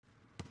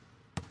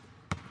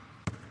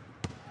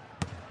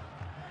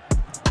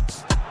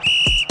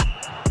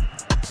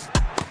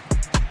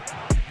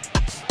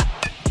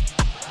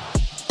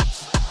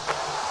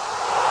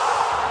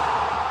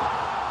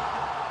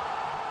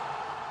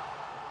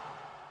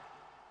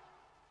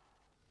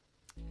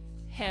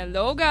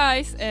Hello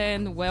guys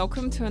and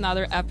welcome to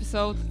another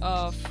episode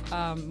of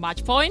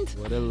Match Point.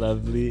 What a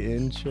lovely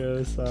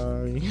intro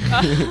song.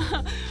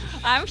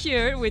 I'm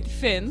here with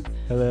Finn.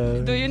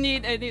 Hello. Do you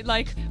need any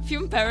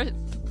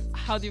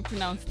how do you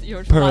pronounce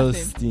your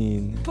last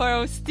name? Perelstein.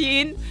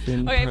 Perelstein.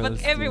 Okay,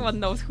 but everyone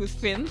knows who's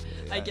Finn,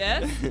 I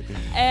guess.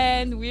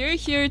 And we're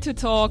here to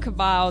talk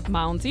about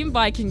mountain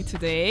biking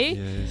today.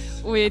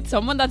 Yes. With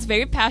someone that's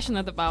very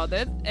passionate about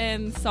it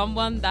and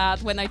someone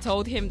that when I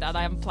told him that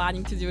I'm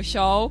planning to do a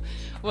show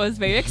was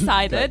very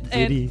excited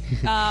and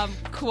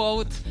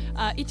quote,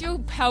 it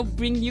will help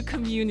bring new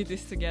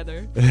communities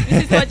together.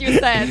 This is what you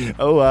said.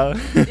 Oh wow.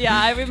 Yeah,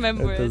 I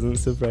remember that doesn't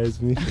surprise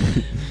me.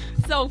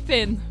 So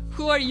Finn,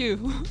 who are you?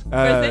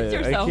 Present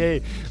yourself.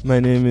 Okay, my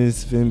name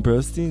is Finn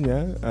Perelstein.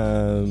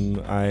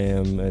 I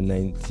am a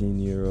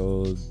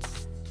 19-year-old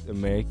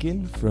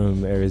American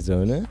from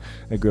Arizona.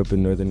 I grew up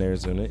in northern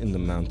Arizona in the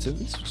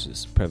mountains, which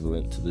is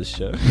prevalent to this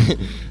show.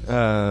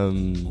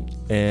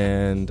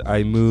 And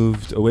I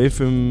moved away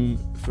from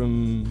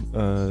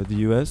the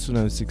US when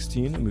I was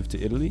 16. I moved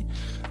to Italy,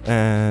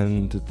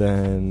 and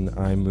then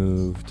I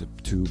moved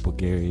to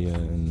Bulgaria,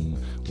 and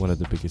one of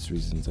the biggest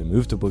reasons I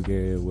moved to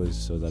Bulgaria was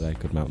so that I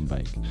could mountain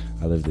bike.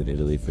 I lived in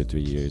Italy for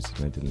 3 years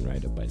and I didn't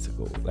ride a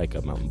bicycle, like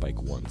a mountain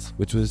bike once,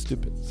 which was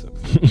stupid. So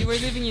you were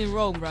living in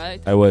Rome,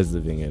 right? I was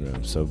living in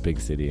Rome, so big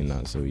city and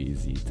not so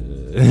easy to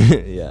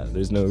yeah,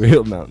 there's no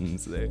real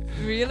mountains there.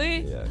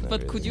 Really? Yeah,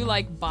 but really. Could you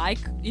like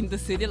bike in the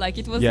city? Like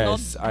it was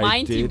Yes,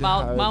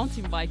 not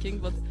mountain biking,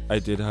 but I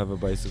did have a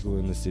bicycle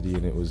in the city,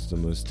 and it was the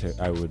most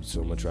I would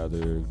so much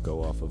rather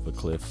go off of a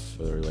cliff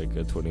or like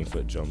a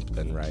 20-foot jump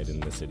than ride in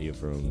the city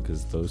of Rome,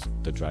 because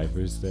the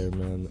drivers there,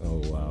 man, oh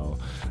wow,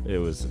 it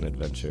was an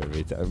adventure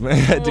every time I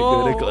had to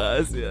go to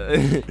class. Yeah.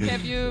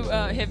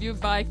 Have you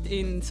biked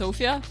in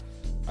Sofia?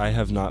 I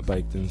have not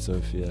biked in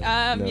Sofia.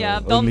 No, yeah,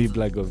 only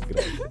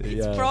Blagoevgrad.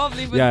 It's yeah.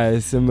 probably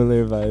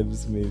similar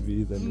vibes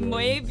maybe than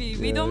maybe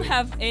Rome. We don't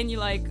have any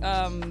like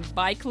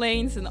bike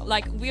lanes, and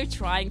like we're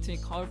trying to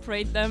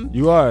incorporate them.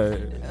 You are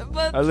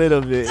but a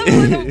little bit.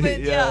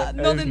 Yeah,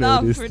 not I've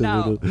enough for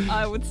now, little.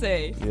 I would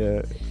say.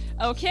 Yeah.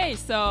 Okay,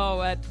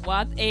 so at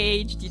what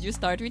age did you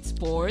start with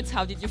sports?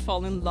 How did you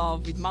fall in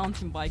love with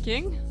mountain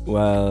biking?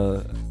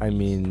 Well, I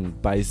mean,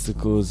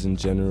 bicycles in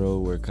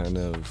general were kind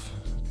of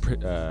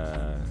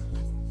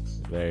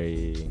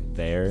very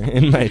there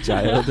in my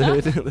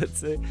childhood, let's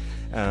say.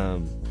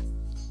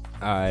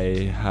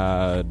 I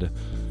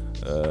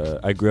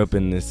grew up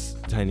in this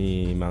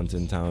tiny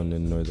mountain town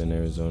in northern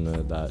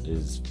Arizona that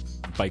is,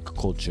 bike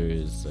culture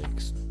is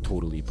like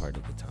totally part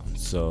of the town.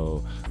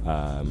 So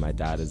my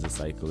dad is a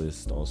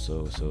cyclist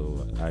also,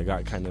 so I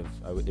got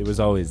it was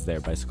always there.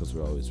 Bicycles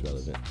were always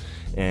relevant.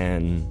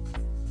 And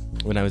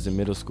when I was in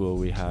middle school,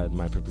 we had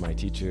my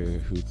teacher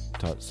who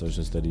taught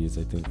social studies,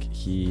 I think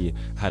he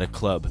had a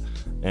club,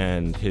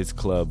 and his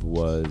club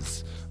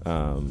was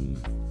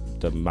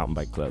the mountain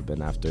bike club,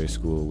 and after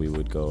school we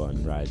would go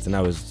on rides, and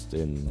I was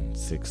in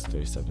 6th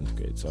or 7th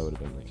grade, so I would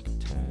have been like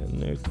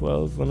 10 or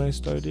 12 when I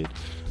started.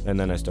 And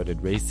then I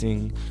started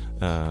racing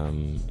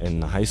in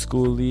the high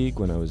school league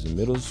when I was in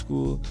middle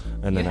school.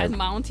 And you then had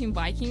mountain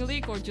biking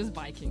league or just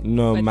biking?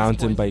 No,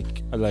 mountain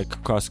bike,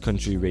 like cross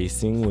country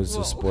racing was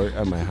a sport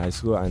at my high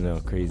school. I know,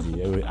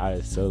 crazy. I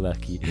was so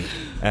lucky.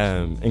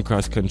 And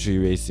cross country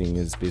racing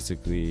is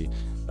basically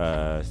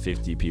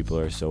 50 people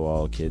or so,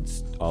 all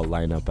kids, all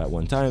line up at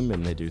one time,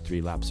 and they do 3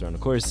 laps around a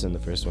course, and the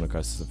first one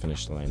across the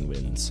finish line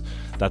wins.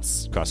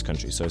 That's cross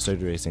country. So I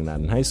started racing that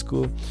in high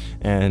school,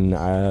 and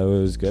I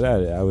was good at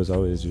it. I was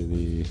always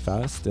really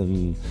fast,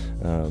 and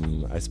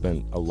I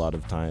spent a lot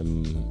of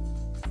time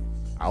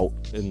out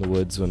in the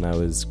woods when I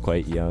was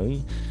quite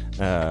young.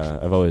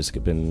 I've always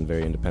been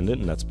very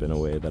independent, and that's been a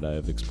way that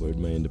I've explored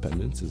my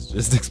independence, is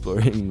just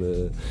exploring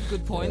the...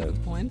 Good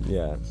point.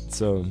 Yeah,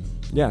 so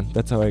yeah,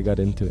 that's how I got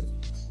into it.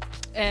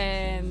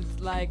 And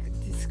like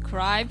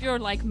describe your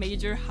like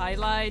major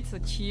highlights,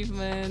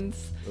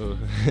 achievements.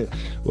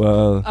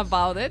 Well,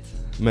 about it.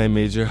 My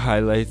major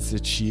highlights,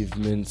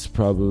 achievements,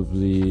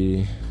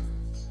 probably,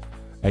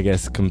 I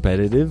guess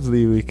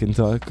competitively we can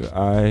talk.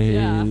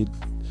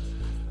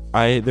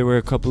 There were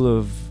a couple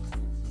of,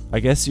 I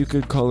guess you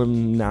could call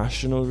them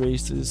national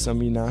races,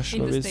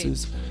 semi-national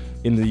races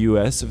in the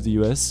US,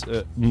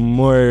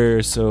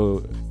 more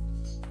so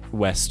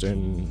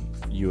Western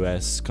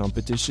US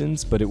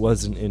competitions, but it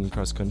wasn't in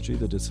cross country,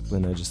 the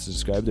discipline I just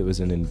described. It was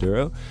in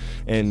enduro,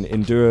 and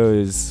enduro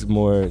is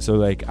more so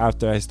like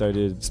after I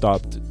started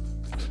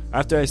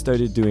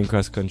doing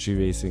cross country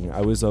racing,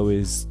 I was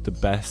always the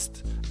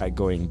best at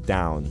going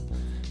down.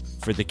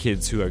 For the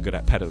kids who are good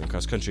at pedaling,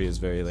 cross country is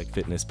very like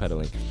fitness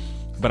pedaling,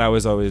 but I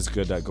was always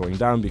good at going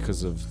down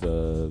because of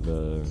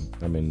the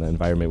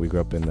environment we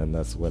grew up in, and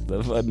that's what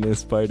the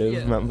funnest part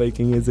of mountain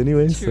biking is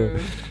anyway. True.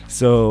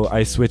 So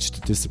I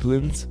switched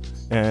disciplines,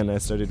 and I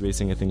started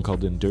racing a thing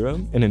called enduro.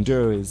 And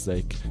enduro is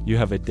like you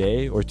have a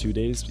day or 2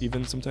 days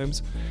even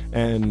sometimes,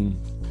 and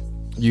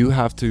you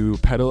have to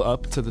pedal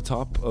up to the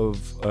top of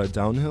a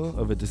downhill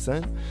of a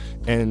descent,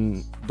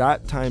 and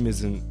that time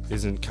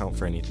isn't count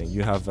for anything.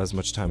 You have as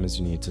much time as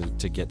you need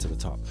to get to the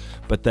top.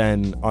 But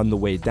then on the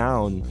way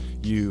down,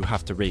 you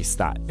have to race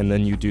that, and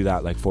then you do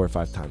that like 4 or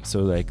 5 times. So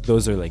like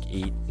those are like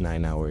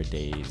 8-9 hour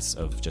days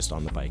of just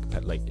on the bike.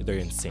 Like they're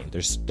insane.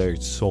 They're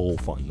so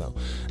fun though.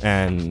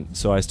 And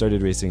so I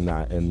started racing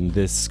that, and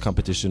this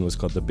competition was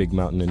called the Big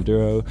Mountain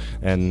Enduro,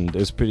 and it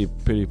was pretty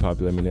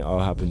popular. I mean, it all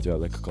happened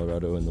throughout like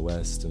Colorado and the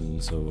West,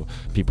 and so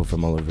people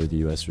from all over the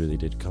US really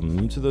did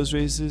come to those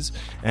races.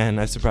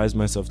 And I surprised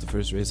myself. The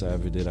first race I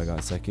ever did, I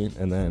got second,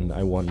 and then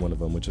I won one of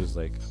them, which was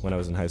like when I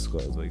was in high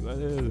school. I was like,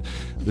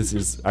 this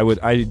is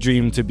I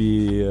dreamed to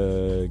be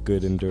a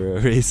good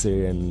enduro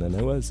racer, and then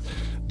I was.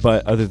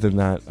 But other than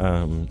that,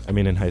 I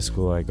mean, in high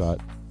school I got,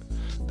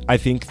 I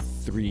think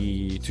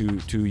 3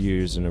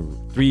 years in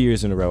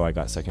a row I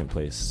got second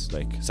place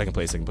in state,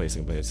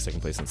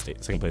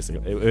 second place.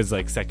 It was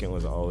like second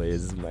was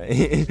always my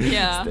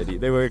steady.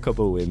 There were a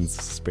couple wins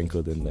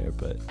sprinkled in there,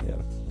 but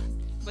yeah.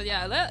 But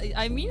yeah,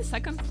 I mean,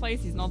 second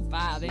place is not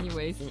bad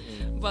anyways.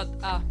 But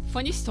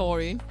funny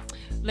story.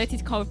 Let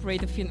it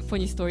incorporate a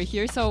funny story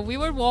here. So we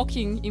were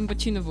walking in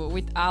Bacinovo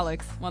with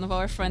Alex, one of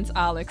our friends,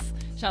 Alex.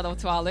 Shout out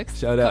to Alex.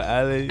 Shout out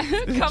Alex.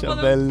 Ciao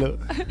bello.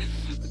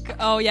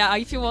 Oh yeah,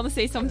 if you want to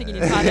say something in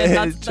Italian,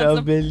 that's Ciao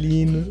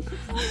bellino.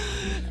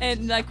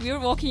 And like we were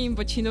walking in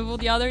Bacinovo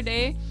the other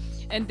day,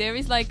 and there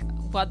is like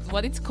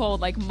what it's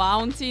called, like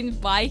mountain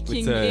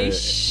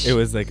biking-ish. It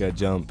was like a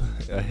jump,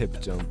 a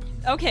hip jump.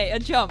 Okay, a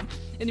jump.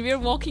 And we were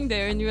walking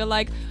there, and we were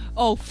like,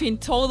 oh, Finn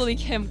totally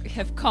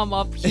have come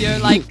up here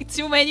like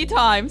too many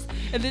times.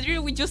 And literally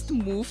we just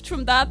moved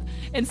from that,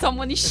 and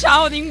someone is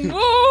shouting,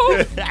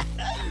 move!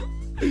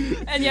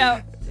 And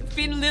yeah,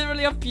 Finn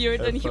literally appeared,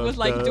 and he was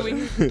like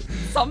doing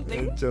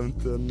something. I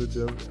jumped on the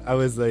jump. I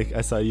was like,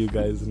 I saw you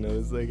guys, and I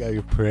was like,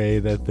 I pray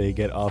that they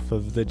get off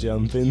of the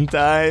jump in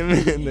time.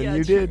 And then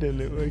you did,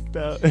 and it worked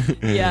out.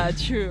 Yeah,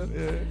 true.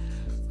 Yeah.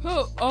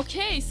 Oh,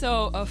 okay,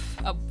 so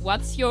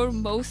what's your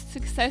most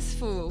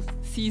successful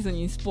season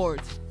in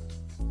sport?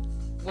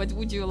 What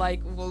would you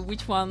like,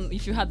 which one,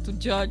 if you had to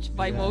judge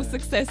by most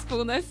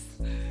successfulness?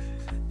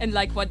 And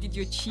like, what did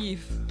you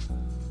achieve?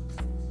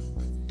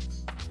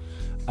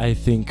 I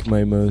think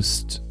my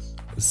most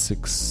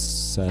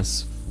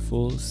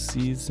successful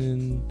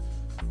season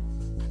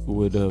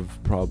would have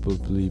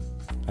probably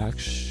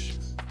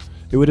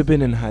it would have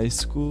been in high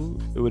school.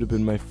 It would have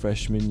been my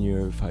freshman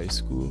year of high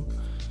school.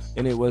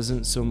 And it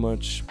wasn't so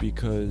much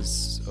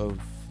because of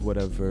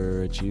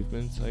whatever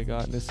achievements I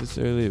got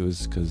necessarily. It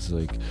was because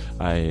like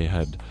I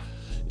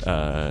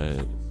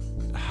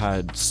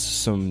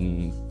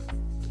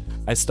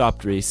I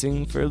stopped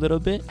racing for a little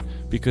bit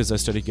because I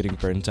started getting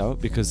burnt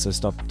out, because I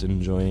stopped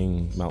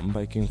enjoying mountain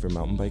biking for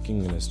mountain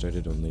biking, and I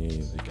started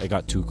I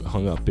got too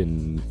hung up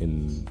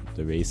in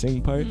the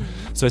racing part.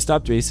 So I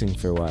stopped racing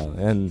for a while,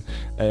 and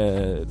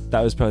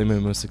that was probably my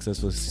most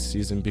successful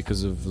season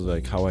because of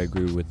like how I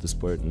grew with the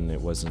sport. And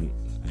it wasn't,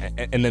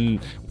 and then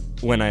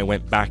when I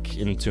went back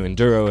into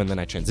enduro and then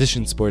I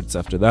transitioned sports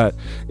after that,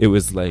 it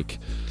was like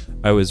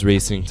I was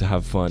racing to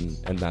have fun,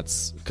 and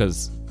that's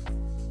because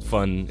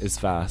fun is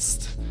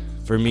fast.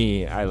 For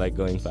me, I like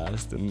going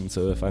fast, and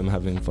so if I'm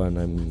having fun,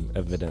 I'm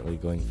evidently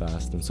going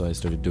fast. And so I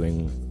started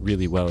doing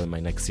really well in my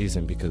next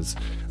season because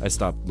I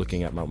stopped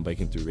looking at mountain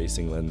biking through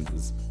racing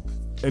lenses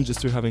and just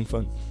through having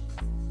fun.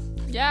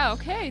 Yeah,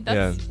 okay.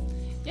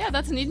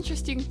 That's an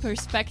interesting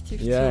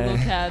perspective to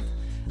look at.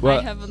 Well,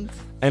 I haven't.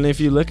 And if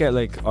you look at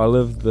like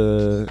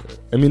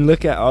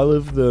look at all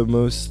of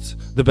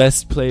the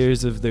best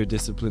players of their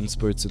discipline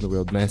sports in the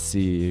world.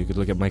 Messi, you could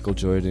look at Michael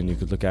Jordan, you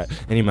could look at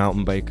any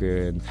mountain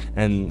biker,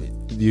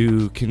 and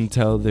you can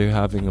tell they're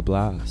having a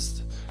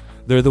blast.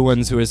 They're the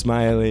ones who are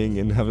smiling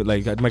and have it,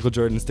 like Michael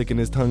Jordan sticking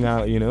his tongue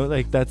out,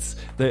 like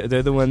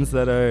they're the ones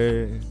that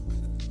are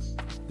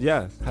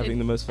having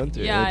the most fun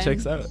to it. It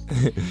checks out.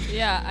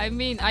 Yeah, I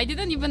mean, I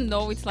didn't even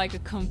know it's like a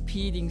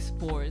competing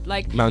sport.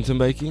 Like mountain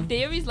biking?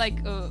 There is like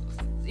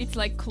it's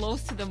like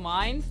close to the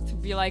mind to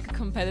be like a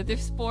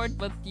competitive sport,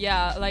 but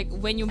yeah, like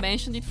when you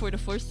mentioned it for the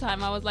first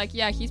time, I was like,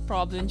 yeah, he's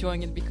probably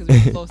enjoying it because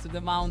we're close to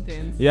the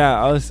mountains.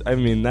 Yeah, I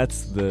mean,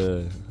 that's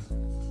the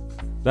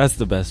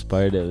best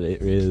part of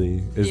it,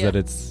 really, is that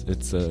it's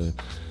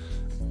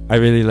I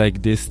really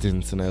like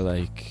distance, and I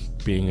like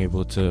being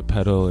able to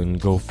pedal and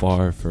go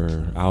far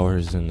for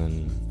hours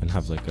and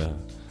have like a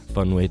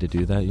fun way to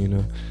do that,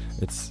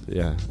 It's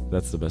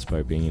that's the best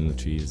part, being in the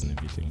trees and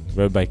everything.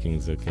 Road biking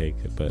is okay,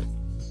 but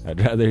I'd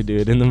rather do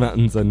it in the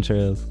mountains on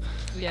trails.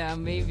 Yeah,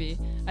 maybe.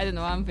 I don't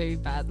know, I'm very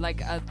bad.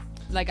 Like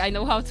I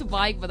know how to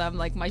bike, but I'm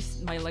like my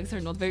legs are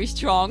not very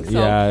strong.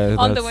 So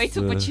on the way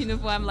to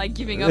Bacinovo, I'm like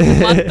giving up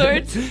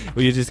 1/3.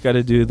 Well, you just got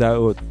to do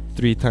that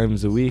 3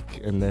 times a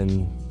week, and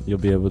then you'll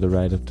be able to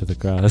ride up to the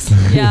cross.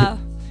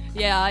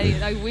 Yeah,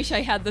 I wish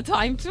I had the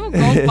time to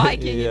go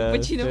biking in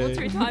Bacinovo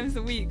 3 times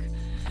a week.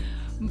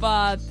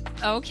 But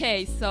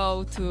okay,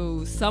 so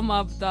to sum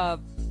up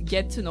the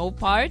get to know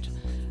part,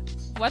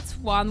 what's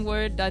one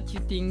word that you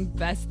think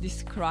best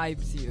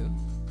describes you?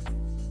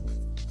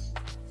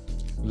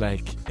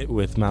 Like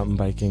with mountain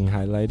biking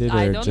highlighted,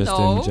 I or don't just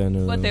know, in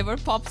general? whatever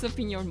pops up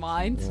in your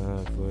mind.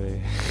 Oh boy.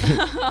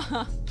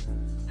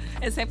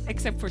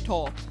 except for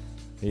tall.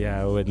 Yeah,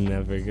 I would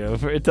never go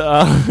for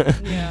tall.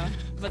 Yeah,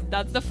 but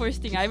that's the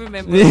first thing I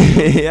remember.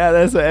 Yeah,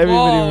 that's what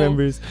everybody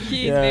remembers.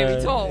 He's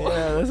very tall.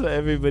 Yeah, that's what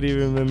everybody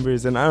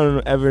remembers, and I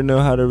don't ever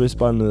know how to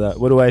respond to that.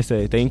 What do I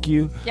say? Thank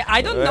you? Yeah,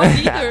 I don't know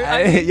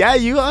either. Yeah,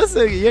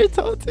 you're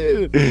tall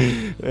too.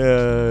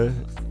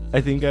 I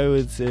think I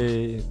would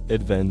say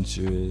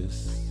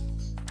adventurous.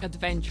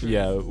 Adventurous.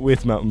 Yeah,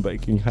 with mountain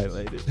biking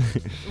highlighted.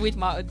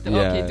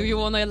 Okay, do you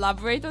want to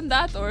elaborate on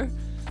that, or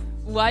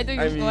why do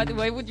you?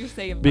 Why would you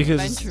say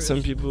because adventurous?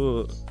 some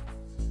people,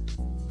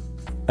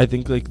 I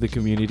think like the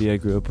community I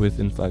grew up with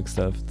in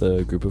Flagstaff,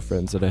 the group of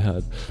friends that I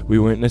had, we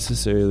weren't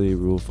necessarily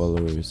rule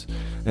followers,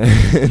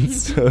 and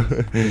so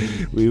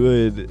we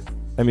would.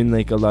 I mean,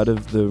 like a lot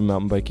of the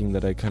mountain biking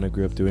that I kind of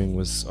grew up doing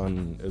was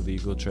on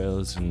illegal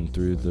trails and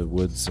through the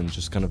woods and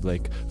just kind of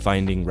like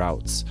finding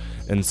routes.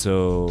 And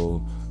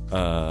so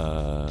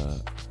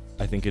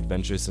I think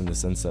adventurous in the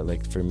sense that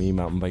like for me,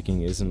 mountain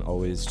biking isn't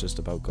always just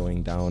about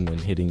going down and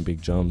hitting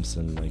big jumps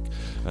and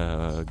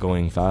like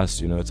going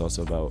fast. You know, it's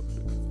also about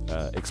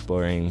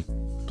exploring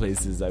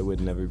places I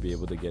would never be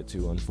able to get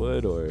to on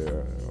foot or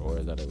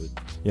that I would,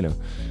 you know,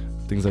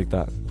 things like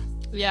that.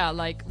 Yeah,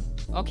 like,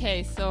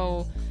 okay,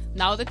 so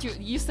now that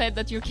you said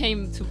that you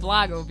came to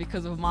Blago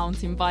because of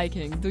mountain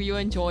biking, do you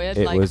enjoy it?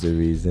 It was a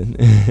reason.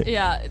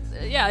 yeah,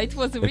 it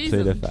was a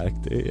reason. It played a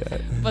factor, yeah.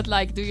 But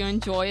like, do you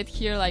enjoy it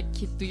here? Like,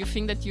 do you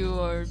think that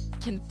you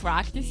can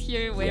practice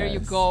here where you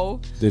go?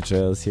 The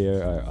trails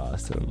here are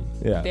awesome.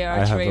 Yeah, there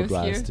are I trails have a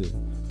blast here.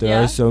 too.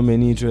 There are so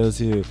many trails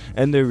here,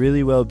 and they're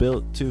really well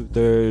built too.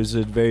 There's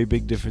a very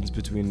big difference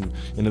between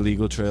an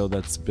illegal trail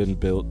that's been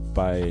built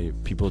by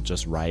people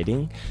just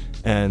riding,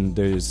 and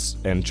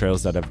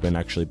trails that have been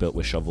actually built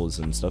with shovels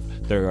and stuff.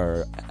 There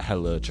are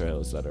hella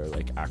trails that are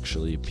like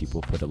actually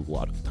people put a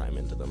lot of time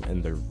into them,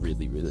 and they're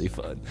really, really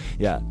fun.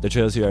 Yeah, the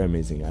trails here are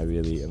amazing. I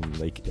really am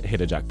like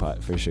hit a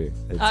jackpot for sure.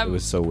 It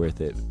was so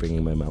worth it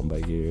bringing my mountain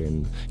bike here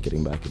and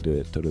getting back into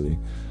it totally.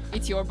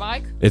 It's your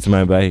bike? It's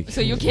my bike.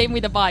 So you came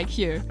with a bike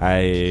here?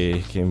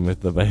 I came with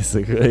the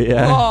bicycle,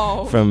 yeah.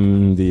 Whoa.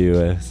 From the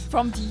US.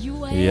 From the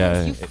US?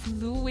 Yeah. You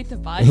flew with a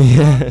bike?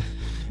 Yeah,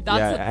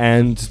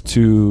 and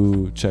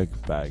to check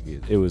back,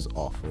 it was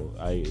awful.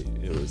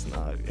 It was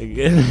not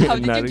good. How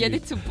did you get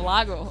it to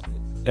Blago?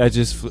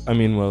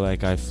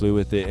 I flew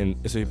with it, and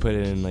so you put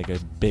it in like a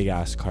big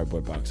ass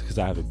cardboard box because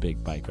I have a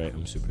big bike, right?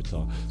 I'm super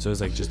tall, so it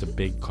was like just a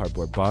big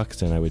cardboard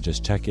box, and I would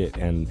just check it.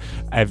 And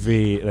I had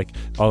 2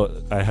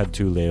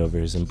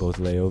 layovers, and both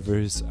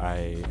layovers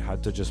I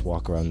had to just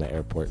walk around the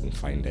airport and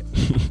find it.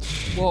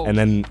 Whoa! and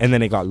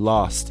then it got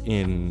lost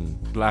in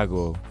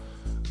Blago.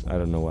 I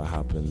don't know what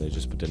happened. They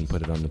just didn't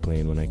put it on the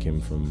plane when I came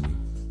from.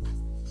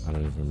 I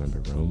don't even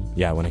remember Rome.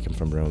 Yeah, when I came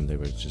from Rome, they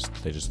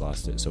just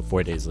lost it. So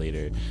 4 days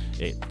later,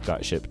 it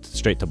got shipped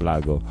straight to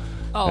Blago.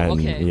 Oh,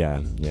 okay. Yeah.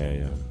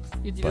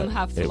 You didn't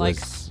have to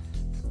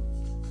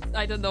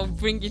I don't know,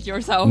 bring it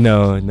yourself.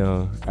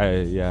 No.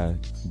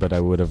 But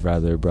I would have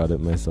rather brought it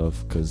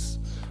myself because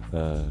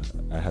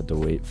I had to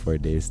wait 4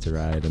 days to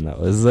ride, and that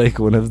was like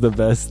one of the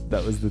best.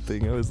 That was the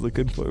thing I was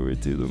looking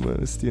forward to the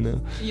most, you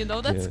know. You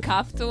know that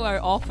Skafto are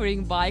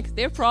offering bikes.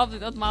 They're probably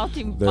not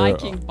mountain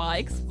biking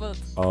bikes, but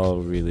all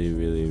really,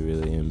 really,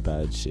 really in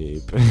bad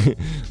shape.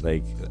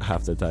 Like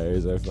half the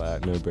tires are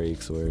flat, no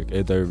brakes work.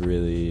 They're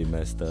really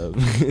messed up.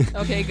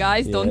 Okay,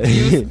 guys, don't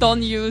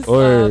use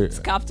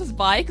Skafto's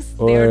bikes.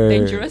 They're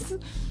dangerous.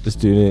 The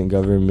student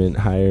government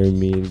hired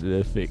me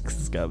to fix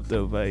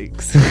Skafto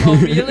bikes. Oh,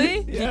 really?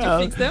 Yeah. Did you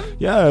fix them?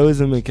 Yeah, I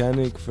was a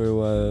mechanic for a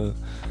while.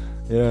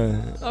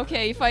 Yeah.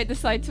 Okay, if I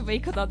decide to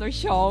make another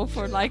show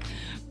for like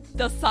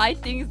the side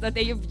things that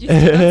AFG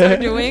students are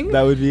doing,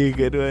 that would be a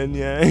good one,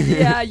 yeah.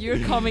 Yeah, you're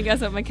coming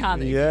as a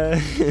mechanic. Yeah.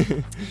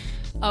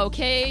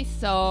 Okay,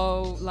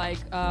 so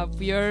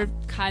we're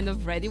kind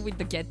of ready with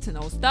the get to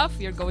know stuff.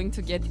 We're going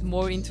to get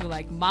more into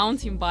like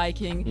mountain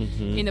biking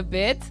in a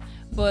bit.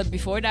 But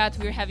before that,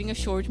 we're having a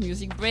short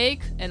music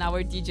break, and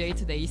our DJ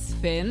today is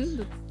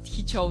Finn.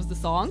 He chose the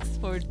songs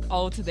for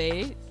all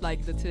today,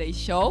 like today's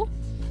show.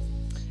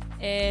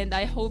 And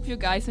I hope you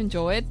guys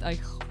enjoy it.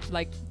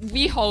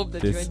 We hope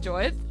that you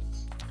enjoy it.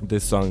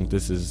 This song,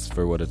 this is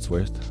For What It's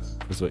Worth,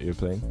 is what you're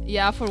playing?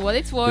 Yeah, For What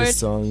It's Worth. This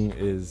song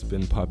has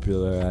been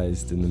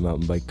popularized in the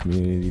mountain bike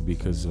community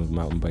because of a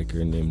mountain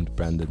biker named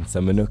Brandon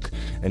Semenuk,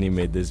 and he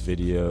made this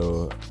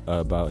video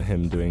about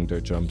him doing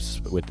dirt jumps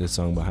with this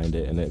song behind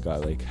it, and it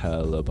got like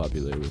hella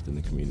popular within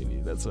the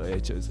community. That's why I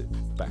chose it.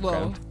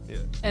 Background. Whoa. Yeah.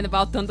 And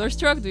about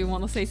Thunderstruck, do you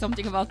want to say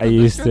something about Thunderstruck?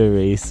 I used to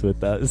race with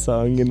that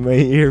song in my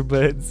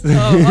earbuds.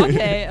 Oh,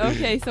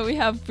 okay. So we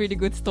have pretty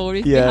good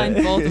stories behind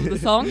both of the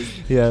songs.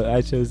 Yeah,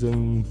 I chose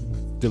them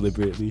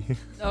deliberately.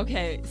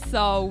 Okay,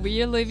 so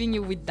we are leaving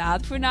you with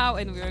that for now,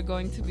 and we are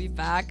going to be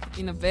back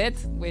in a bit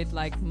with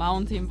like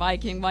mountain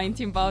biking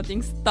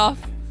stuff.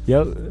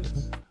 Yep.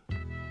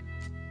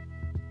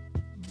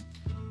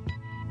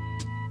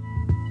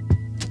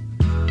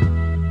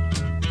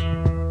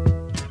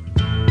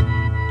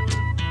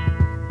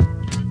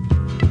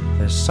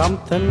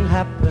 something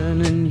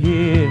happening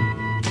here.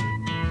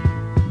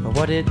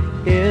 What it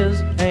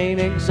is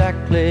ain't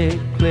exactly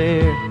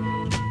clear.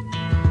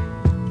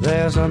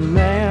 There's a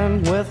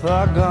man with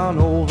a gun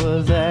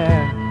over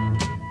there,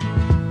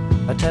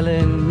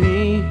 telling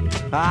me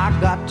I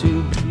got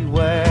to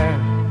beware.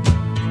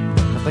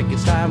 I think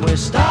it's time we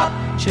stop,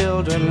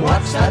 children.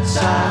 What's that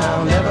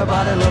sound?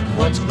 Everybody look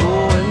what's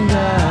going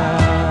down.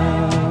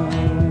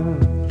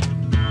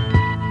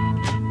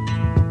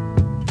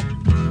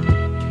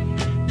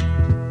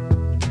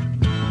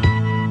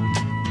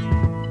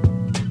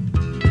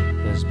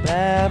 There's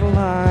battle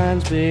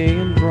lines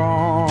being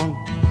drawn.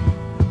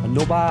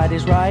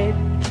 Nobody's right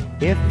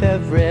if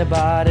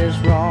everybody's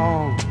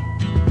wrong.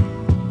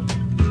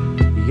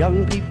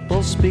 Young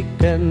people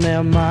speaking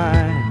their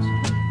minds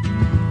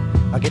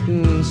are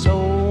getting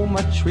so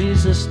much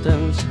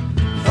resistance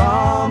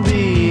from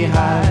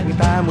behind.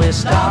 Time we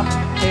stop.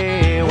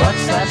 Hey,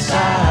 what's that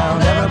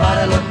sound?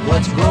 Everybody look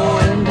what's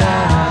going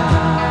down.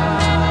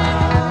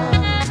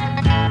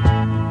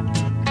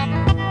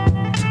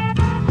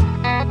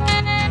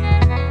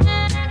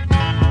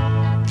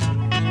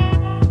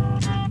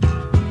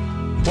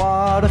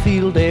 What a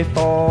field day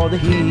for the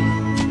heat.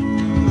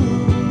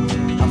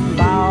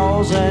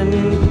 1,000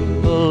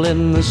 people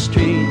in the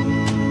street,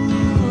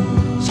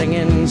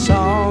 singing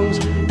songs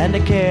and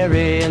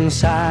carrying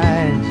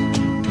signs,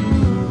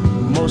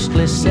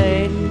 mostly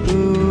say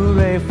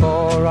hooray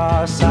for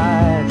our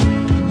side.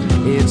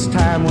 It's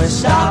time we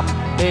stop.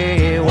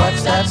 Hey,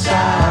 what's that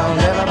sound?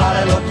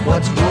 Everybody look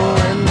what's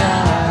going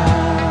down.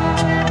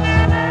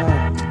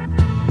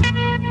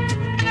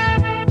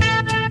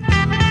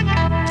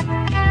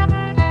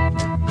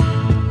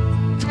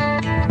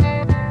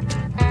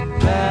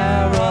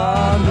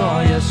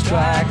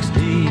 Strikes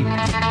deep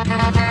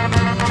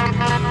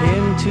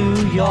into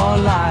your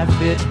life,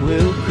 it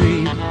will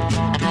creep.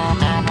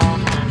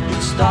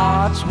 It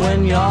starts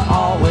when you're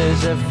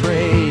always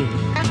afraid.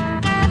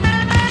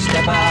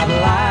 Step out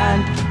of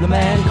line, the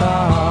man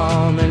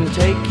come and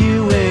take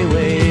you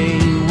away.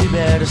 We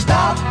better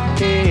stop.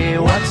 Hey,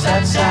 what's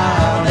that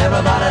sound?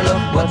 Everybody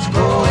look what's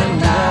going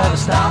down.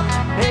 Stop.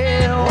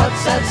 Hey,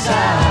 what's that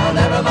sound?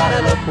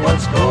 Everybody look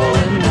what's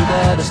going. We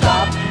better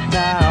stop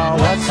now.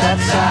 What's that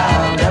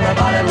sound?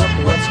 Everybody look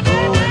what's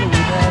going. We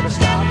better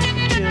stop.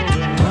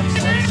 Children, what's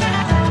that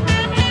sound?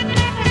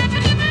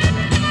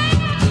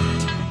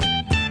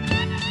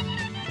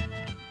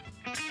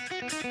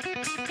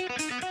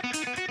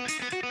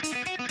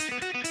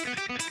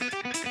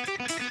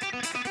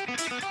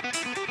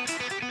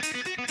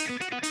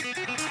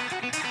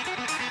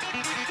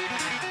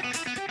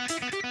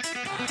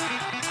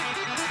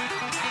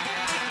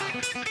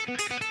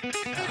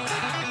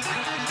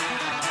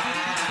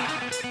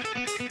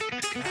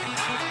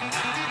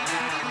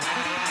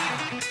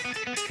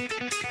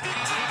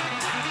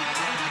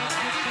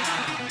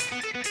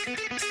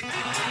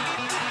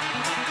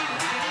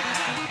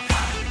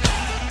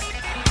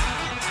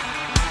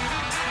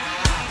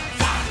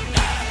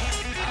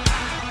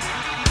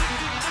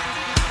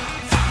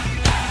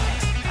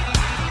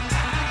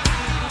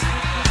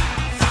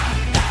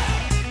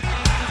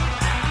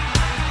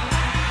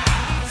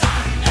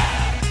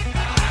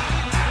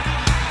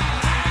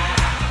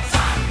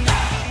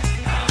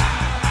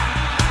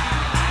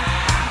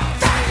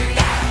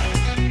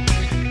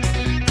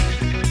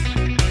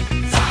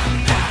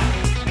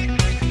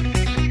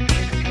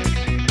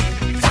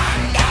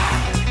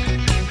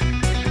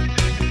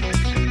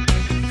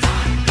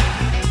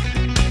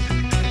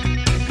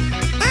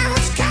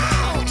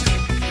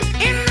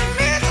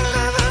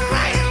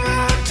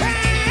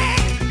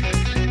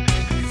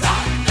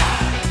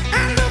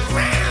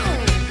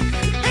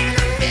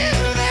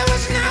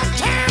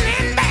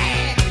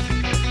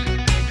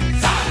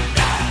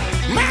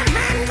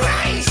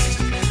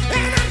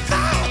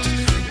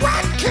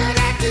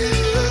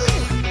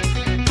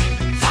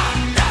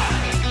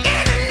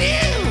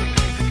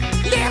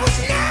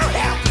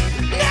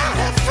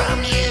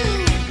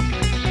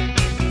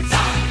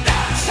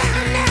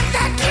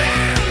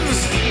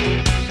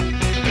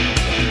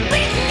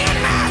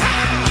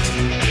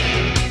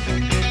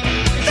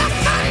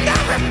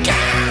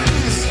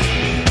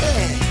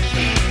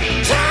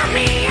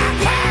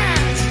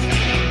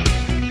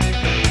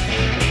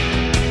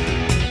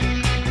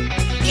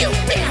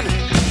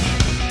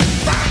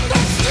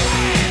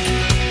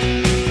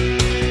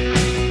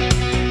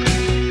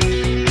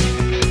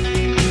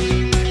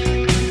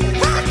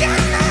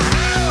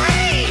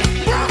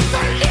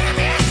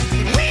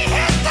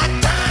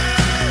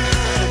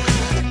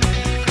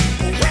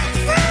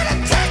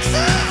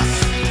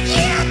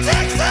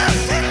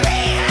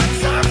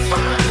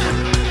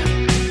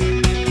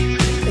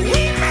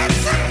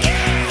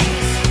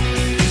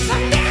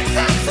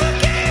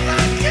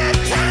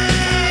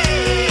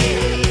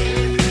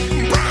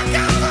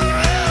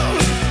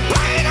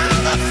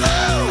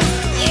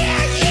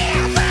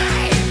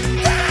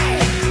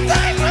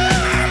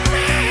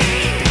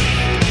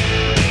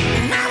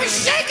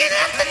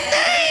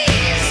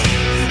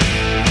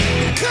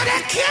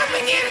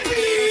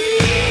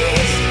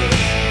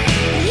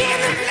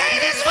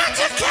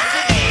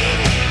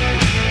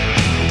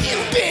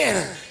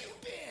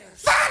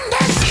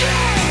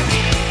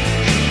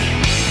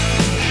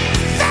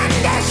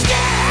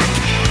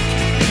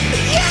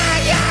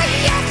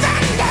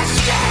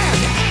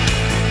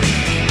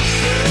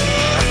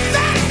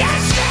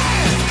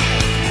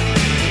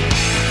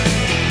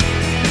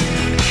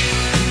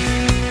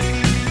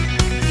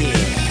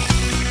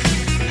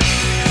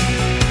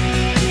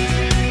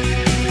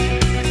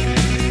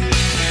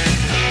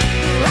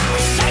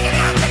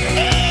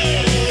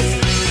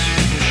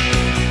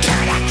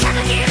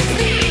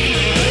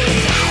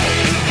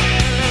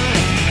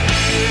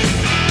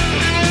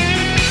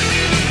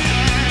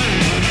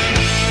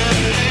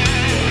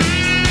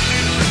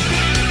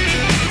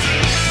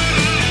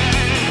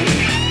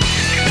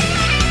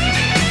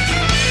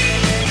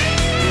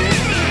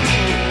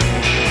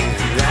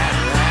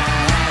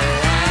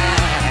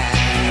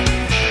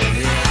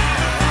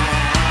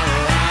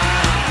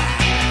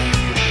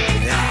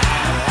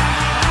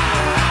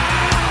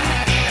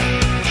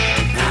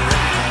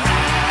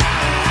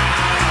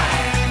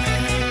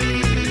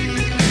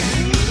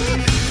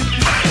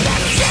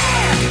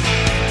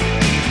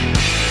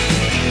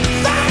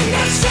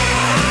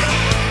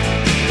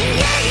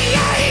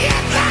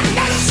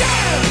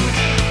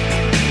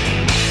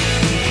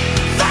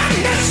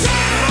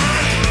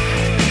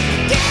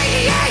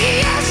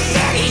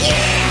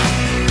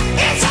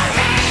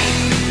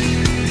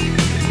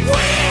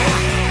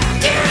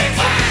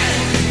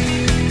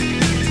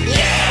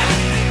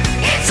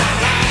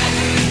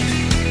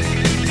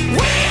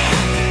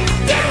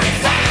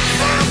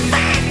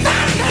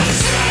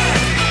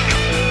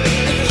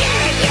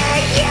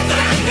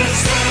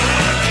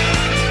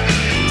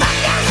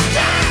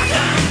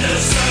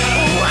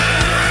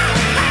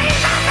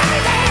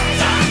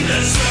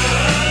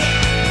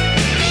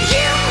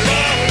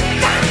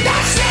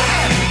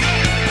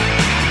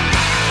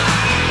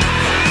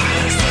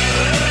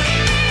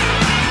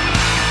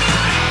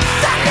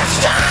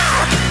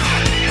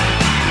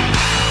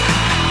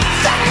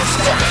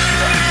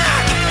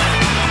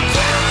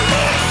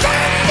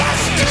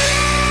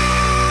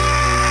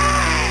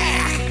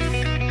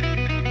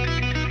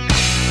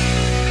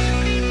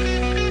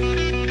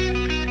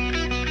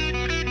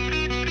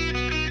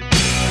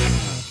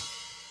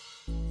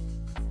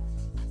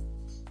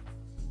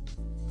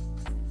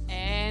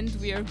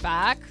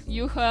 back,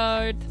 you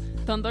heard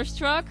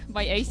Thunderstruck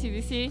by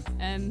AC/DC,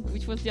 and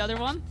which was the other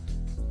one?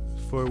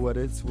 For What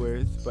It's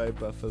Worth by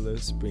Buffalo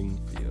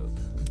Springfield.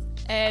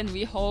 And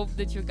we hope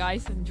that you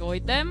guys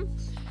enjoyed them.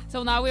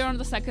 So now we're on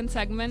the second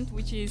segment,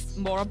 which is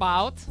more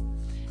about.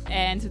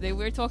 And today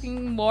we're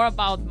talking more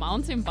about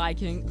mountain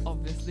biking,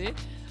 obviously.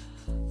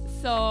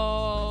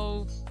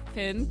 So,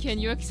 Finn, can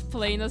you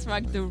explain us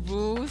like the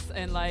rules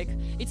and like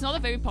it's not a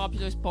very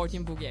popular sport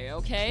in Bulgaria,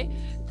 okay?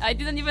 I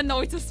didn't even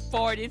know it's a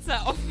sport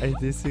itself. I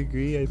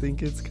disagree. I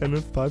think it's kind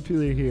of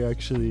popular here,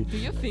 actually. Do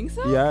you think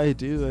so? Yeah, I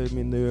do. I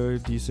mean, there are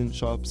decent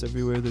shops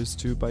everywhere. There's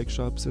 2 bike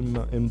shops in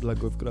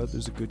Blagovgrad.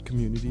 There's a good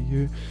community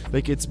here.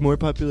 Like, it's more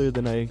popular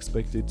than I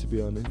expected, to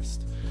be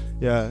honest.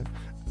 Yeah.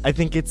 I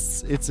think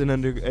it's an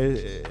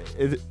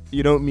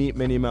you don't meet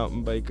many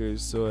mountain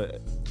bikers, so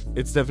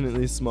it's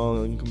definitely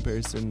small in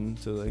comparison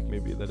to like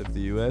maybe that of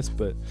the US,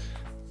 but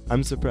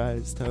I'm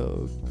surprised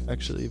how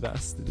actually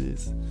vast it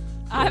is.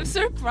 I'm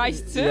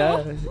surprised too.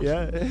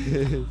 Yeah.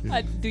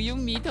 Do you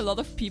meet a lot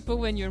of people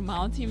when you're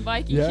mountain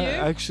biking Yeah,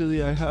 here?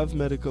 actually, I have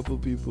met a couple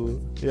people.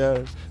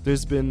 Yeah,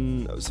 there's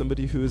been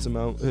somebody who is a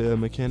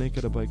mechanic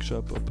at a bike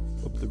shop up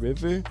the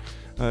river.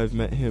 I've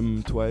met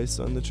him twice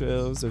on the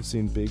trails. I've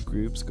seen big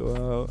groups go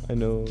out. I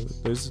know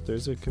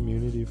there's a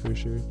community for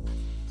sure.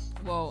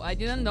 Whoa, I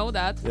didn't know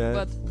that. Yeah.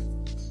 But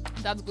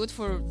that's good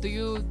for. Do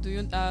you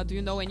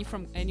know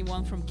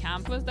anyone from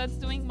campus that's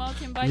doing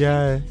mountain biking?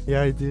 Yeah,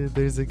 I do.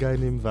 There's a guy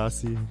named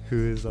Vasi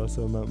who is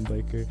also a mountain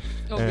biker.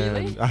 Oh, and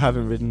really? I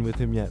haven't ridden with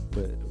him yet,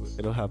 but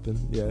it'll happen.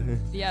 Yeah.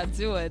 Yeah,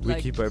 do it. We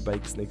like keep our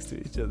bikes next to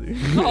each other.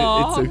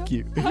 Aww, It's so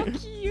cute. how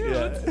cute.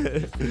 Yeah.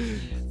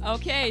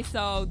 Okay,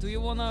 so do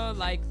you wanna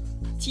like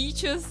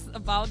teach us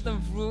about the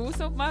rules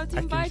of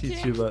mountain biking? I can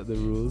teach you about the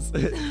rules.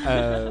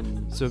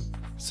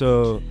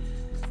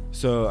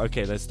 So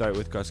okay, let's start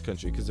with cross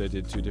country because I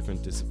did 2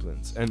 different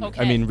disciplines. And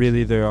Okay. I mean,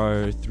 really, there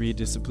are 3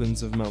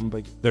 disciplines of mountain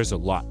bike. There's a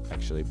lot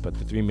actually, but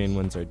the 3 main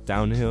ones are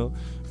downhill,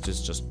 which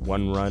is just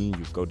one run.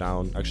 You go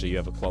down. Actually, you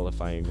have a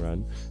qualifying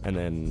run, and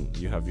then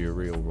you have your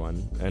real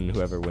run. And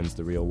whoever wins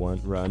the real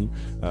run,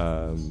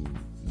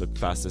 the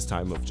fastest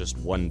time of just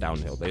one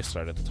downhill. They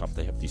start at the top.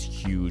 They have these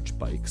huge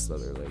bikes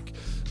that are like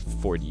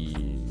 40,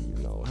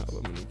 how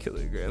many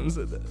kilograms?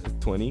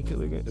 20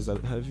 kilograms? Is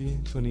that heavy?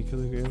 20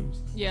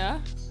 kilograms? Yeah.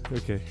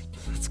 Okay,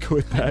 let's go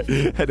with that.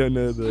 I don't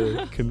know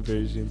the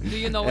conversion. Do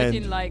you know it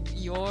in like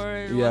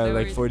your? Yeah,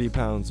 like 40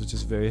 pounds, which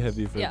is very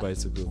heavy for a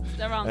bicycle.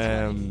 Around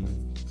 20.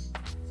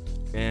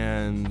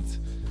 And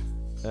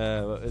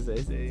what was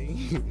I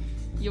saying?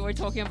 You were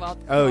talking about.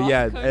 Oh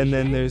yeah, cross-country? and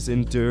then there's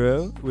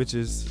enduro, which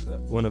is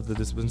one of the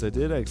disciplines I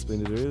did. I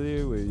explained it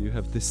earlier, where you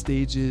have the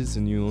stages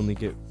and you only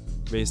get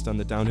raced on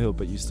the downhill,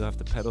 but you still have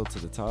to pedal to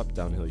the top.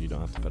 Downhill, you don't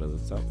have to pedal to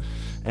the top.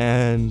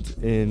 And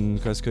in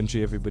cross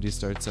country, everybody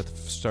starts at the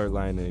start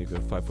line, and you go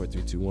 5, 4,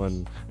 3, 2,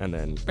 1, and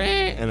then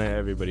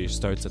everybody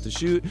starts at the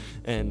chute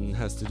and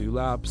has to do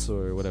laps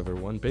or whatever,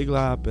 one big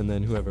lap, and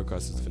then whoever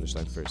crosses the finish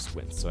line first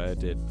wins. So I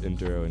did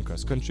enduro and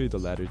cross country, the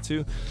latter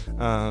 2.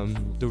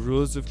 The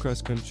rules of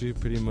cross country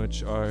pretty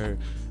much are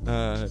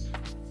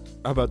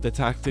about the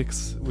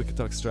tactics. We could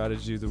talk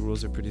strategy. The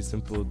rules are pretty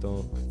simple.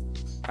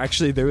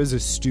 Actually, there was a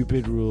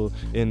stupid rule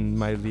in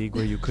my league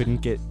where you couldn't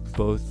get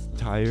both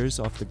tires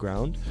off the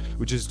ground,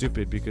 which is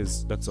stupid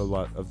because that's a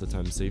lot of the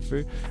time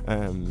safer.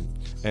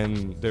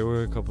 And there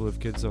were a couple of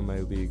kids on my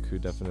league who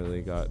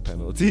definitely got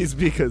penalties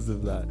because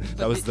of that.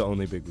 That was the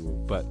only big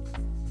rule. But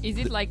is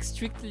it like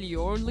strictly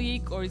your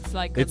league, or it's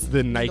like it's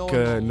the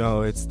NICA? normal?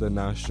 No, it's the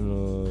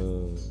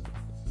National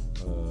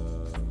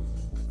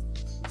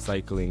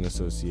Cycling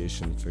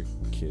Association for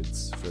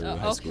kids, for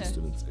high school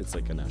students. It's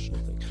like a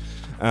national thing.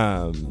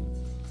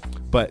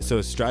 But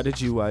so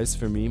strategy-wise,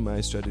 for me,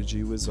 my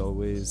strategy was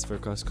always, for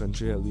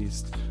cross-country at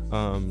least,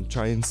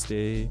 try and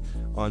stay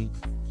on.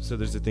 So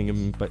there's a thing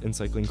in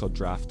cycling called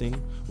drafting,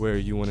 where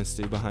you want to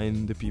stay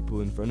behind the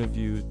people in front of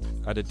you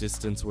at a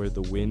distance where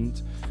the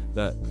wind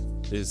that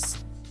is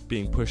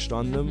being pushed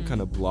on them kind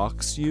of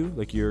blocks you,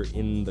 like you're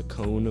in the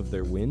cone of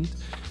their wind.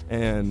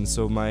 And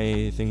so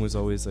my thing was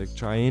always like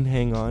try and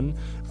hang on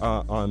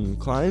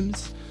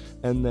climbs.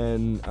 And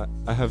then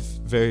I have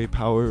very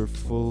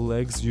powerful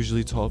legs.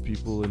 Usually tall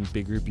people and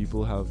bigger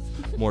people have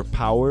more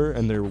power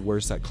and they're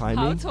worse at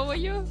climbing. How tall are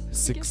you?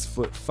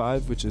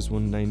 6'5", which is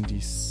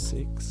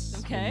 196.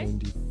 Okay.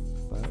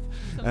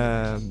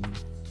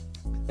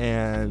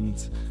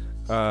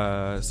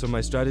 195. So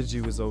my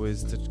strategy was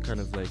always to kind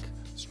of like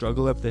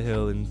struggle up the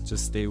hill and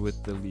just stay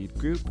with the lead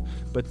group,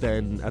 but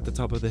then at the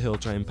top of the hill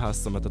try and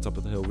pass them at the top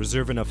of the hill,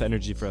 reserve enough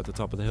energy for at the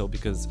top of the hill,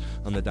 because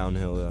on the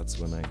downhill that's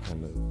when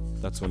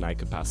I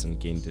could pass and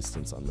gain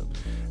distance on them.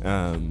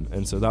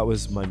 And so that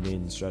was my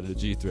main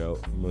strategy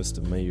throughout most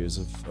of my years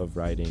of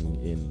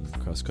riding in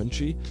cross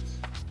country.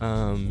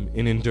 In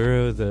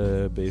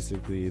enduro,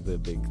 basically the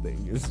big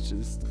thing is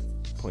just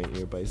point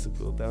your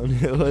bicycle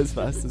downhill as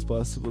fast as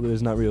possible.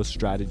 There's not real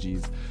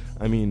strategies.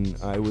 I mean,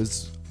 I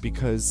was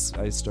because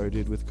I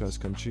started with cross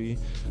country,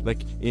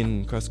 like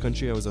in cross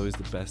country I was always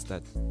the best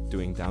at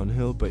doing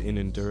downhill, but in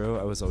enduro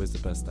I was always the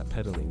best at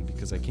pedaling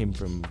because I came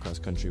from cross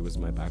country was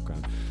my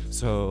background.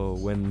 So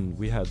when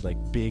we had like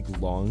big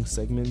long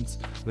segments,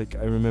 like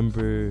I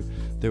remember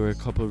there were a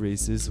couple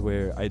races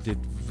where I did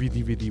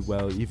really, really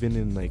well, even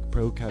in like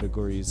pro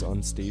categories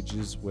on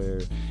stages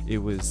where it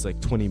was like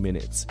 20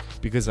 minutes,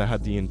 because I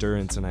had the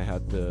endurance and I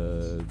had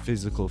the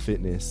physical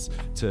fitness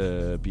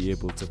to be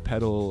able to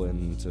pedal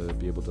and to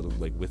be able to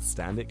like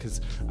withstand it.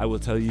 Because I will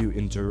tell you,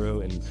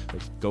 enduro and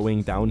like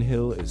going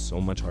downhill is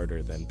so much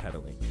harder than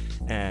pedaling,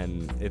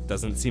 and it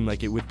doesn't seem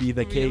like it would be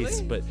the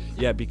case, but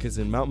yeah, because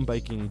in mountain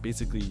biking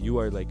basically you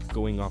are like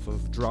going off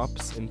of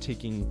drops and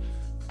taking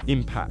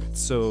impact,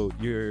 so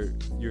your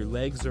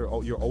legs are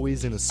you're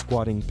always in a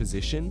squatting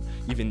position,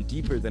 even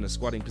deeper than a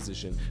squatting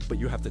position, but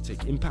you have to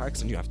take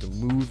impacts and you have to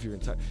move your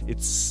entire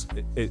it's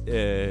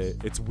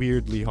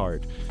weirdly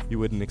hard. You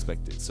wouldn't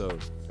expect it. So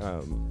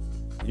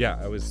yeah,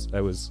 I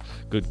was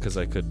good because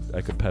I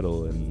could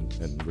pedal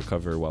and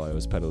recover while I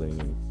was pedaling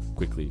and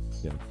quickly.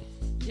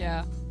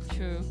 Yeah,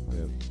 true.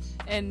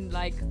 And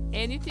like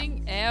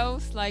anything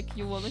else like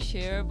you want to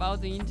share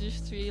about the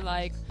industry,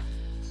 like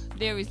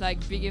there is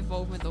like big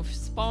involvement of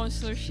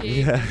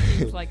sponsorship and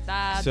things like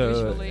that. So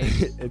usually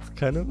it's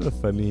kind of a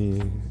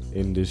funny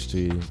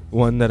industry,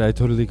 one that I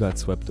totally got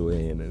swept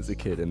away in as a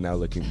kid, and now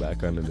looking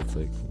back on it, it's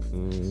like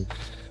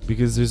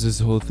because there's this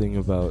whole thing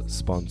about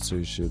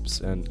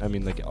sponsorships, and I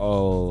mean like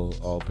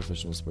all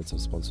professional sports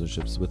have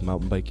sponsorships. With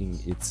mountain biking,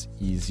 it's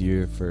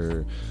easier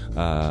for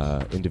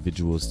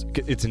individuals.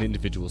 It's an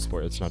individual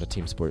sport, it's not a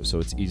team sport, so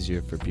it's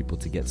easier for people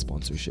to get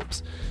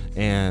sponsorships.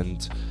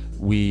 And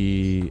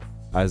we,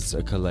 as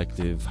a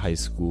collective high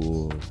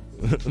school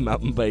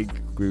mountain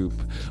bike group,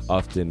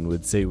 often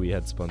would say we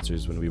had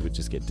sponsors when we would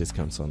just get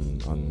discounts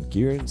on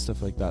gear and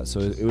stuff like that. So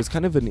it was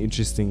kind of an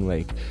interesting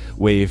like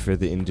way for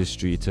the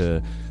industry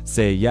to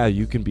say, yeah,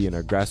 you can be in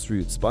our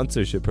grassroots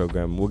sponsorship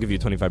program, we'll give you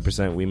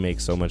 25%, we make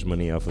so much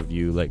money off of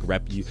you, like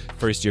rep you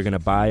first, you're gonna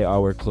buy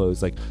our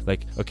clothes, like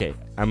okay,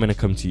 I'm gonna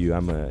come to you,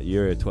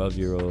 you're a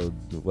 12-year-old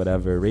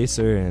whatever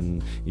racer,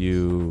 and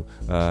you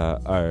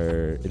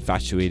are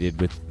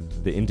infatuated with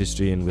the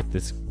industry and with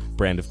this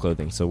brand of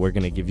clothing, so we're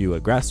gonna give you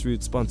a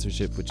grassroots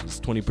sponsorship, which is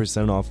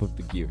 20% off of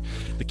the gear.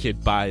 The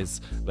kid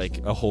buys like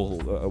a whole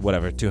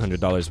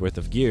 $200 worth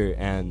of gear,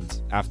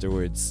 and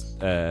afterwards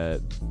the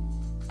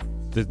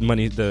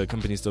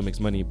company still makes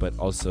money, but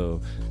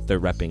also they're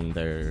repping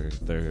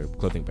their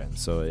clothing brand.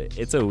 So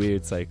it's a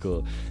weird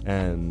cycle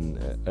and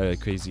a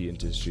crazy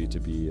industry to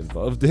be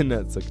involved in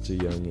at such a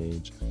young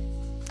age.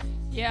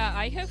 Yeah,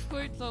 I have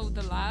heard though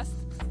the last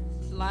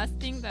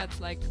thing that's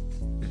like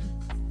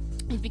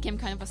it became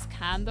kind of a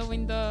scandal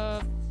in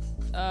the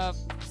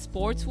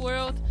sports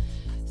world.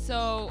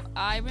 So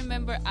I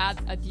remember at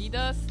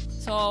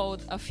Adidas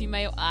told a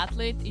female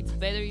athlete, it's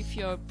better if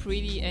you're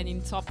pretty and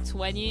in top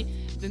 20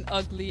 than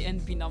ugly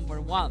and be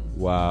number 1.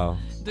 Wow.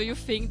 Do you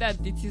think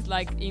that this is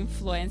like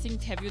influencing?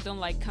 Have you done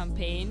like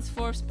campaigns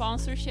for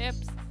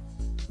sponsorships?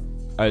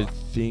 I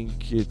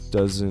think it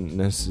doesn't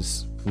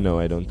necessarily. No,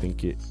 I don't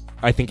think it.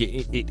 I think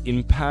it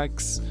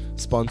impacts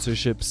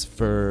sponsorships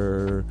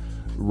for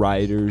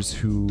riders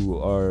who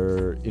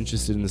are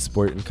interested in the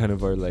sport and kind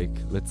of are like,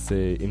 let's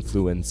say,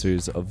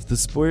 influencers of the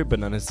sport, but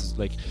not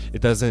necessarily like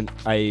it doesn't.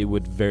 I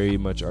would very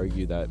much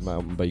argue that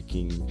mountain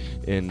biking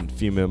and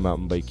female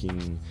mountain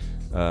biking,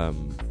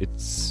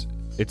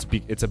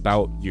 it's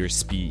about your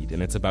speed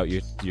and it's about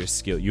your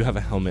skill. You have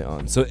a helmet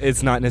on, so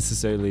it's not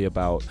necessarily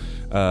about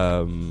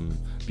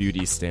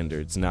beauty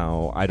standards.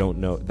 Now I don't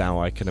know,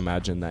 now I can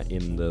imagine that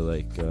in the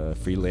like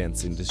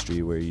freelance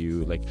industry where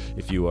you like,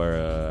 if you are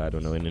I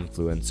don't know, an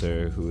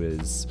influencer who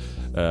is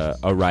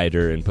a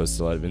rider and posts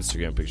a lot of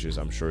Instagram pictures,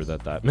 I'm sure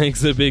that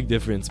makes a big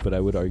difference. But I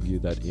would argue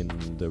that in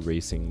the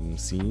racing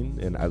scene,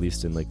 and at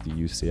least in like the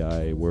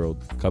UCI World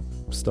Cup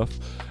stuff,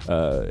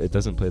 it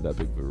doesn't play that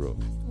big of a role.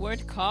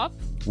 World Cup?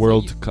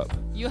 Cup.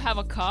 You have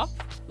a cup?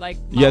 Like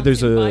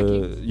there's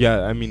biking?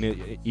 I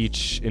mean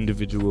each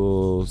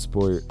individual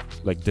sport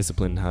like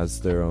discipline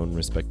has their own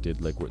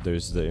respected, like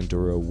there's the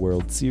Enduro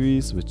World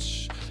Series,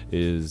 which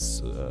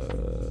is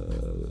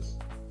the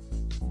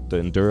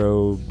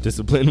Enduro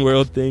discipline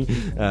world thing.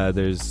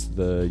 There's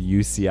the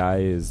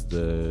UCI is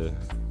the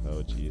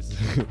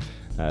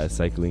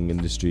cycling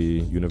industry,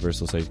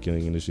 universal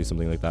cycling industry,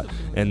 something like that,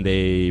 and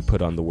they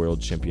put on the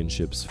world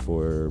championships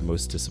for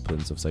most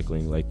disciplines of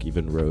cycling, like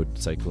even road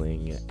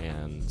cycling,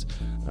 and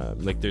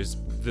like there's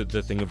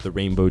the thing of the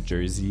rainbow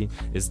jersey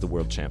is the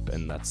world champ,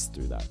 and that's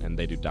through that. And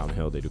they do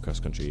downhill, they do cross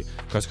country.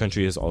 Cross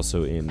country is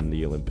also in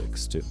the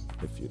Olympics too,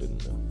 if you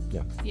didn't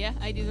know. Yeah,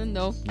 I didn't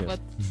know, but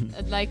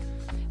like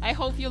I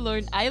hope you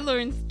learned. I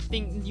learned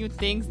new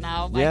things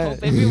now. I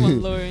hope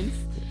everyone learns.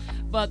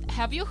 But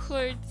have you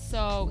heard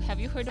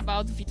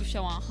about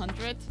Vitusha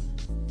 100?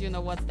 Do you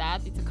know what's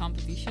that? It's a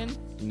competition.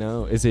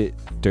 No, is it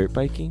dirt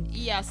biking?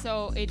 Yeah,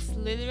 so it's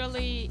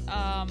literally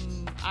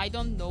I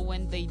don't know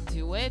when they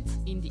do it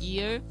in the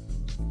year,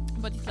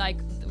 but it's like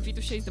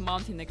Vitosha is the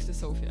mountain next to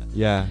Sofia.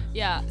 Yeah.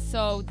 Yeah,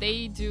 so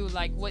they do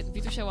like what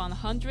Vitosha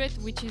 100,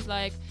 which is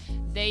like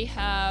they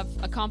have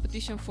a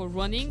competition for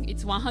running.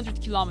 It's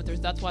 100 kilometers.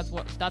 That's why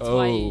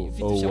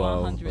Vitosha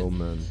 100. Oh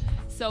man.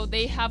 So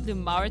they have the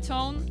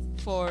marathon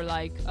for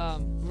like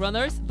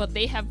runners, but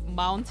they have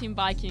mountain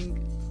biking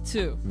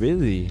too.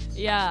 Really?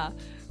 Yeah.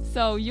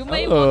 So you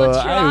may want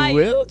to try. I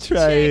will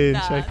try and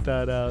that. check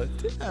that out.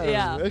 Damn.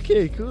 Yeah.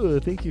 Okay, cool.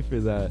 Thank you for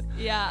that.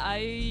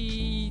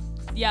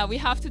 Yeah, we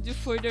have to do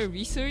further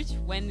research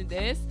when it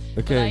is.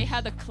 Okay. But I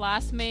had a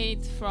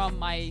classmate from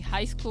my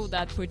high school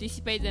that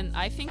participated, and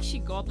I think she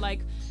got like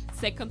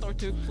second or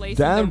third place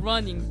in the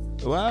running.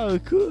 Wow,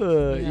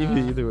 cool.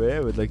 Yeah. Either way, I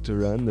would like to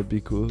run. That'd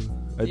be cool.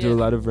 I do a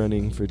lot of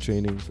running for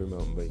training for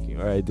mountain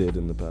biking, or I did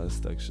in the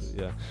past actually,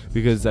 yeah.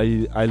 Because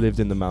I lived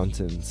in the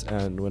mountains,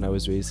 and when I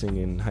was racing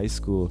in high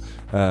school,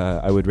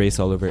 I would race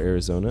all over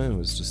Arizona. It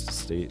was just a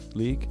state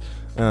league,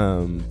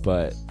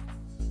 but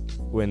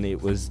when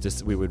it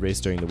was we would race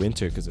during the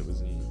winter because it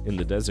was in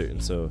the desert,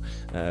 and so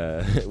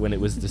when it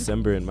was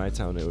December in my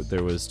town,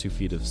 there was 2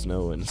 feet of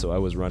snow, and so I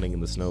was running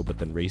in the snow but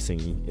then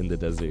racing in the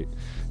desert.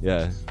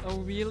 Yeah. Oh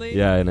really?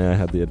 Yeah, and I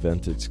had the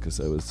advantage because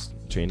I was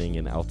training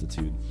in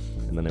altitude,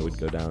 and then I would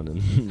go down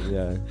and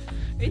yeah.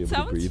 It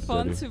sounds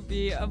fun to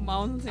be a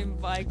mountain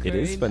biker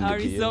in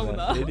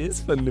Arizona. It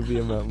is fun to be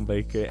a mountain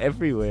biker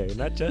everywhere,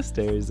 not just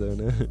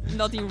Arizona.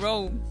 Not in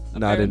Rome.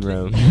 Not in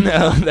apparently. Rome.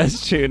 No,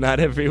 that's true. Not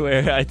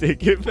everywhere. I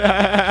take it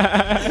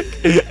back.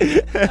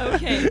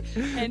 Okay,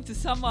 and to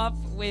sum up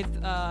with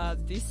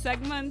this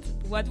segment,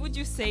 what would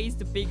you say is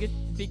the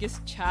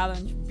biggest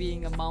challenge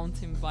being a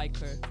mountain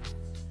biker?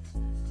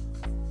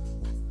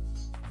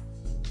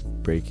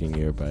 Breaking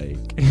your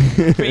bike.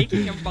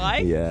 Breaking your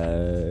bike?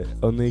 Yeah,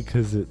 only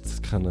because it's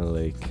kind of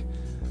like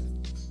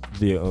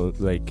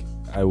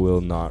I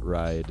will not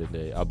ride a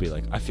day. I'll be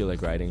like, I feel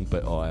like riding,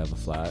 but I have a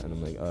flat, and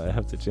I'm like, I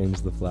have to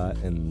change the flat,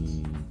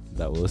 and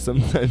that will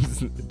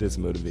sometimes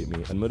unmotivate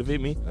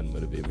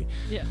me.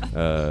 Yeah.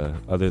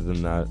 Other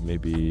than that,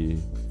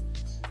 maybe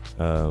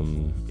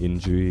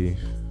injury.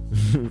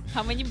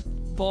 How many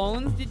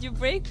bones did you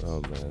break?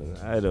 Oh man,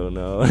 I don't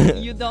know.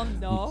 You don't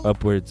know?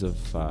 Upwards of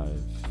 5,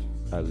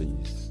 at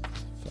least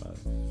 5.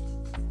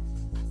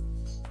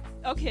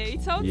 Okay,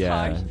 it sounds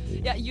Yeah. harsh.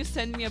 Yeah, you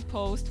sent me a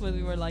post when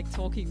we were like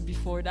talking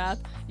before that.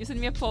 You sent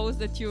me a post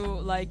that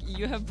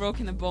you have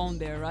broken a bone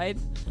there, right?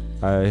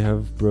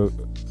 I've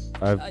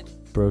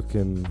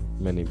broken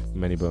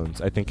many bones.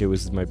 I think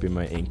might be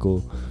my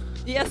ankle.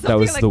 Yeah, something That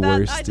was like the that.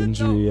 worst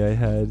injury I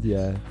had.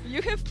 Yeah.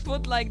 You have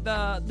put like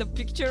the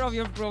picture of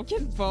your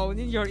broken bone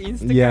in your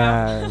Instagram.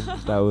 Yeah,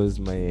 that was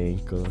my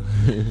ankle.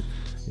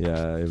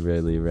 Yeah, I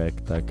really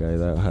wrecked that guy.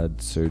 That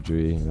had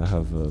surgery. I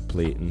have a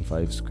plate and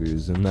 5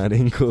 screws in that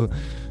ankle.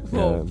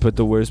 Yeah, but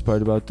the worst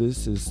part about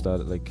this is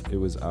that it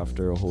was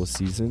after a whole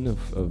season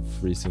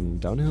of racing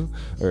downhill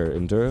or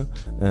enduro,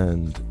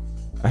 and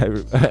I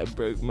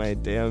broke my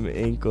damn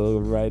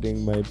ankle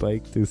riding my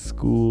bike to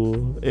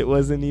school. It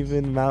wasn't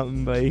even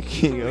mountain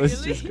biking. Really? I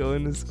was just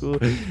going to school.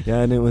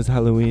 Yeah, and it was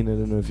Halloween. I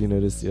don't know if you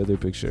noticed the other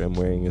picture. I'm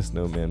wearing a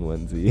snowman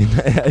onesie.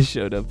 I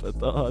showed up at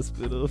the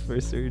hospital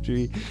for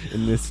surgery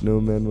in this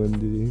snowman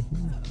onesie.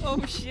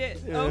 Oh shit.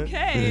 Yeah.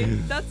 Okay.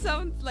 That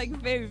sounds like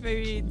very,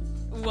 very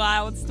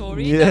wild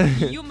story Yeah.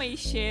 that you may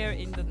share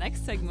in the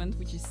next segment,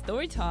 which is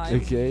story time.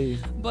 Okay.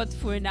 But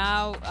for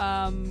now,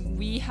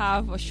 we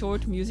have a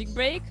short music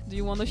break. Do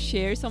you want to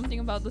share something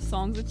about the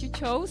songs that you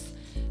chose?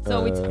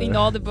 So it's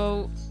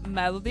Inaudible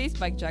Melodies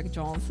by Jack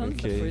Johnson,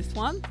 the first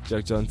one.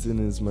 Jack Johnson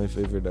is my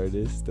favorite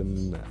artist,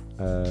 and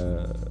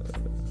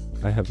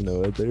I have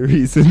no other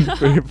reason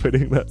for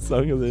putting that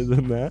song other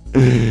than that.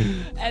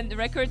 And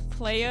Record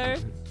Player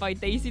by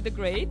Daisy the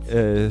Great.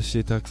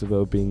 She talks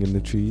about being in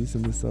the trees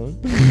in the song.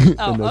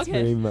 Oh, and that's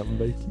okay. very mountain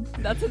biking.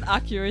 That's an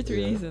accurate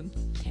reason.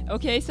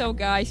 Okay, so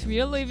guys, we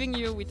are leaving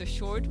you with a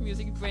short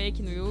music break,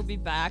 and we will be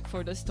back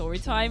for the story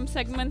time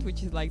segment,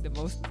 which is like the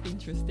most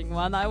interesting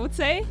one, I would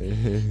say.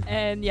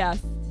 And yeah,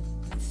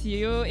 see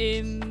you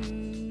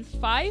in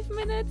 5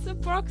 minutes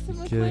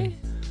approximately. Okay.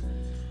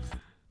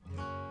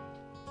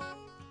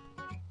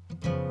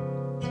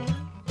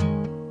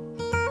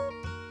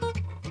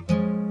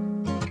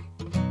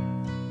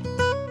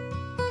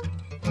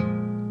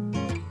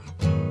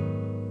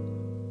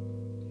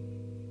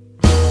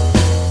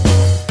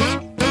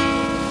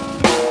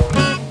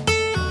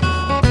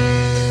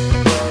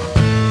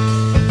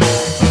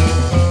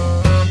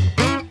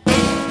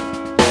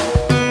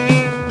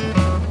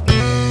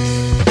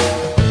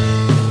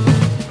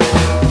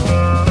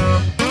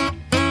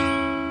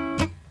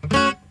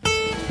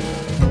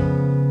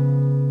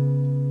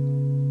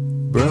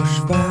 Brush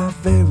by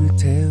fairy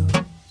tales,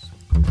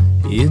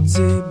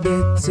 itsy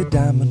bitsy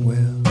diamond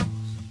wells,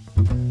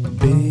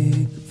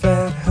 big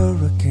fat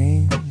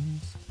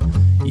hurricanes,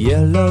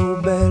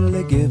 yellow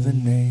belly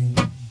giving names,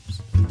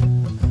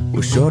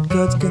 where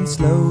shortcuts can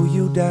slow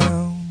you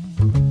down,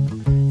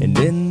 and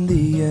in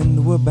the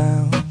end we're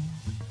bound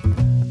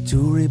to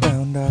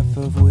rebound off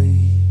of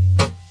waves.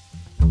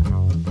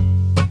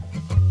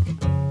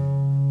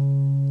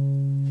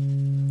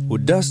 Well,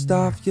 Dust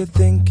off your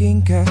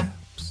thinking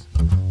caps,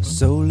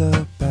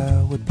 solar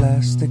powered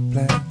plastic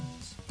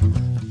plants,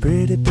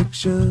 pretty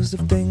pictures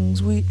of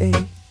things we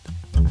ate.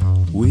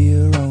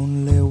 We're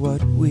only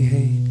what we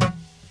hate.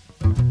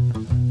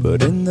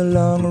 But in the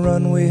long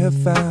run we have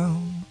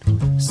found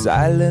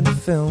silent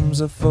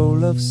films are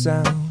full of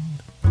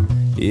sound,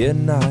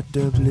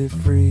 inaudibly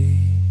free.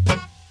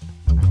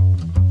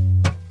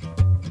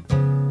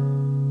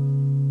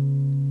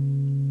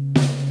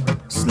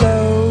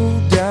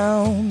 Slow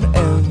down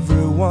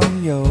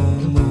everyone, you're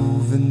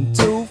moving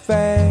too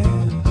fast.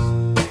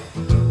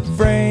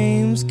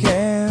 Frames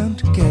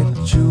can't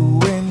catch you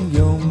when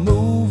you're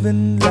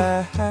moving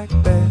like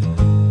that.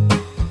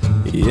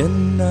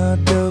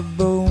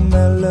 Inaudible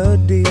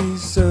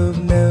melodies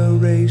of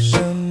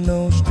narration,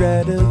 no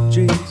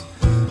strategies,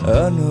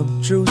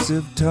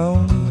 unobtrusive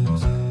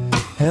tones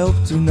help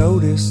to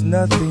notice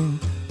nothing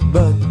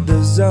but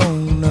the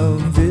zone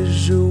of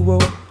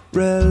visual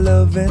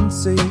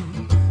relevancy.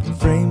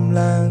 Frame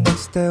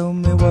lines tell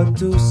me what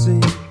to see,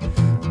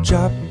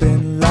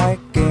 chopping like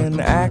an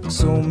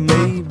axle.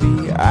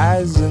 Maybe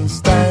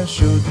Eisenstein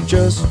should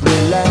just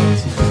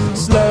relax.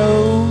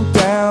 Slow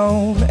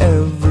down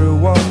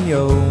everyone,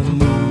 you're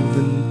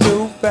moving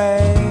too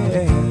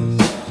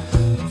fast.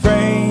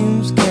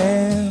 Frames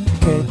can't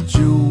catch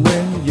you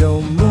when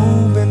you're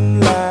moving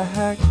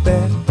like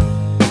that.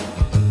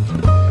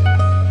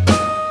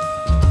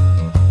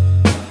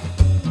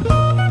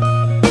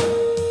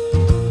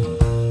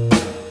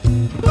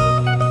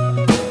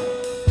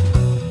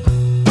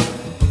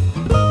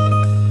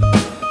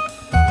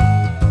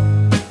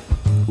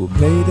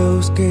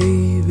 Plato's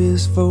cave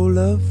is full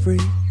of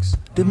freaks,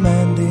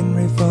 demanding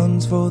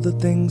refunds for the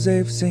things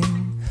they've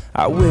seen.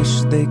 I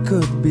wish they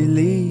could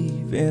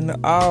believe in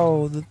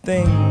all the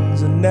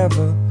things that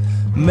never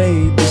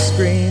made the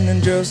screen.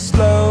 And just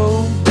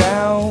slow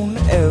down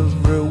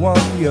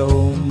everyone,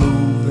 you're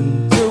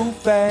moving too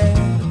fast.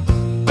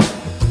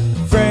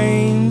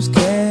 Frames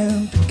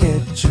can't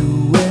catch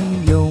you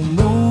when you're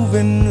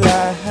moving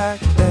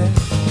like that.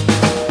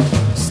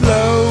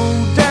 Slow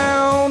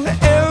down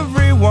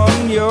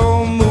everyone,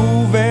 you're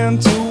moving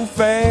too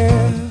fast.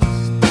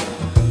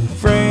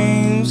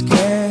 Frames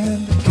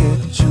can't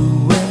catch you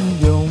when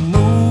you're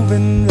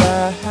moving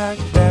like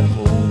that.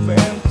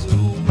 Moving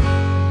too.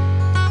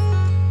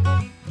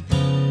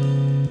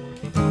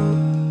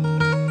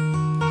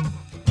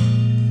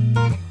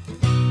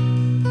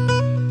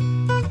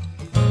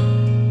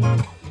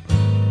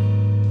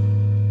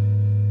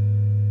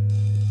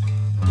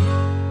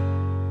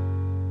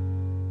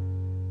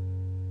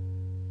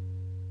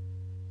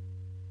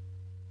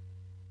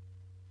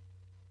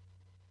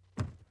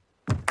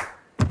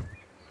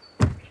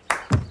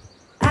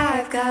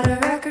 I've got a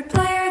record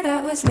player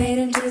that was made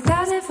in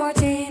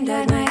 2014.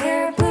 Dyed my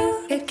hair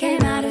blue, it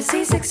came out a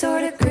C6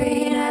 sort of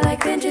green. I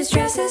like vintage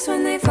dresses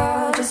when they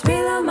fall just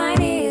below my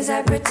knees.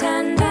 I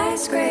pretend I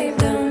scraped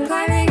them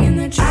climbing in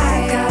the trees.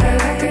 I've got a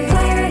record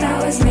player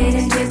that was made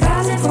in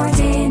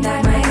 2014.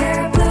 Dyed my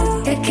hair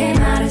blue, it came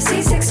out a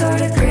C6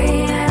 sort of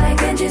green. I like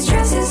vintage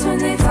dresses when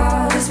they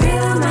fall just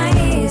below my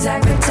knees. I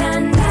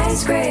pretend I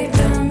scraped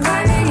them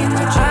climbing in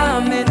the trees.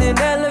 I'm in an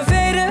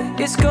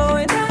elevator, it's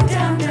going down,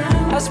 down,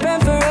 down. I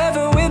spent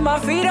forever with my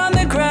feet on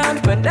the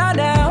ground, but not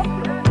now,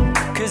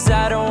 cause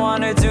I don't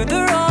wanna do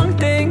the wrong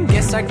thing.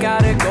 Guess I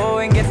gotta go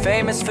and get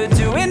famous for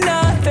doing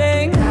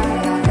nothing.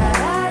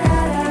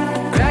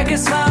 Crack a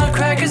smile,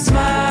 crack a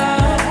smile.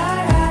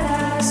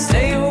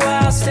 Stay a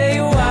while, stay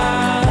a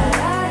while.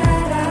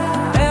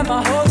 Am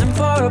I holding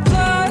for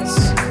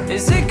applause?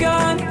 Is it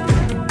gone?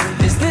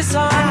 Is this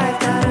on? I've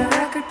got a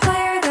record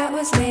player that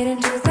was made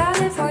in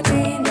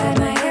 2014. Dyed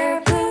my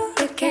hair blue,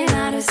 it came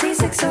out a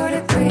C6 sort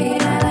of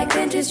green. I like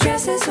vintage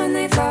dresses when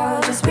they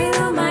fall just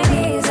below my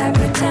knees. I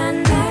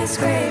pretend I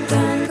scraped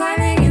them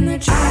climbing in the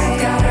trees.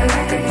 I've got a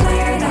record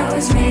player that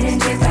was made in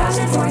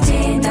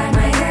 2014. Dyed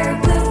my hair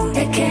blue,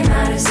 it came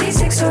out a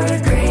C6 sort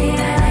of green.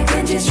 I like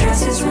vintage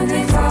dresses when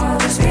they fall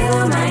just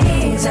below my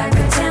knees. I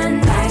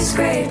pretend I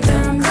scraped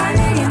them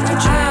climbing in the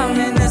trees. I'm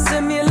in the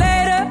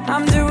simulator,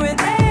 I'm doing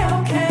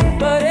A-okay,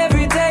 but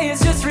every day is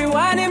just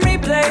rewind and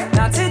replay.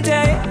 Not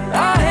today,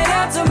 I'll head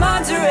out to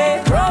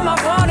Monterey, throw my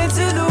phone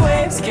into the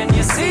waves. Can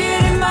you see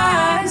it in my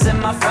eyes?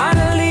 Am I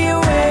finally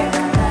awake?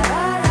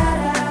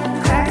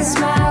 Crack a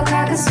smile,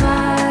 crack a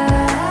smile.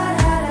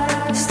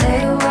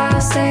 Stay a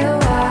while, stay a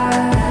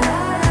while.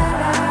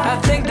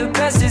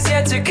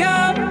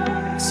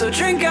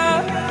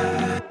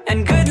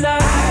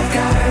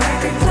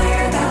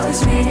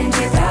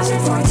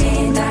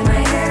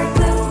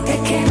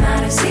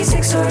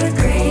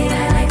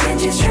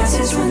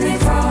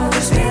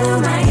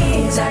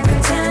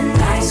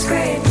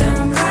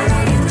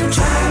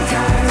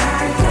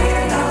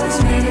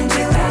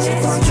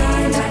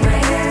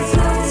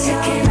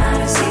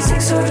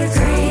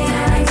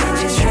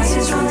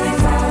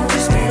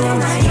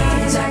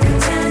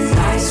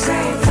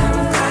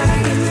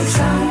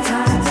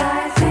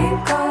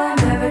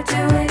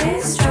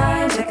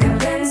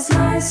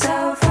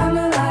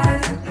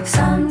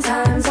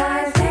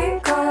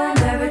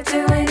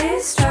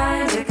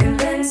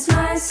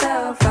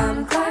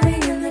 I'm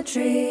climbing in the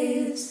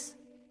trees.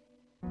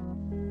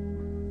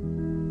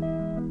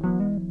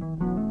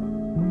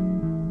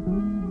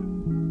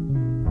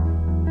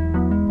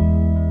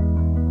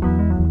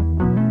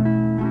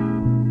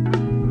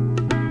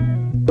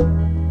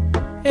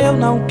 Eu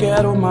não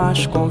quero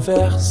mais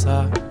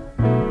conversa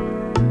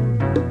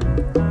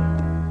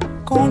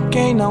com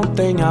quem não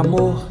tem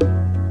amor.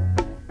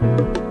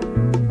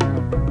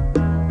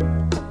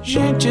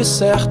 Gente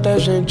certa é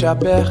gente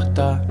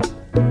aberta.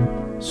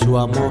 Se o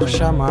amor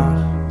chamar,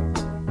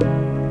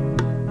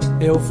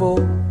 eu vou.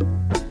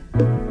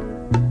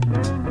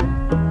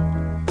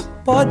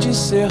 Pode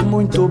ser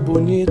muito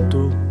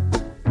bonito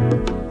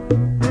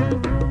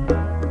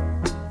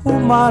o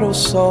mar, o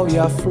sol e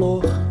a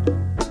flor,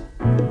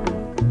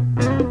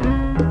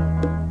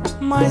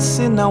 mas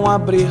se não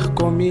abrir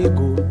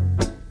comigo,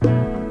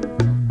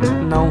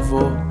 não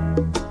vou,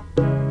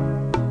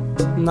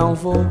 não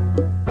vou.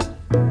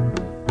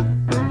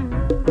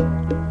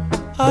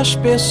 As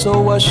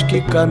pessoas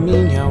que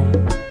caminham,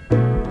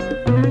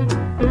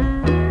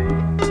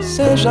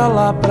 seja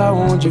lá pra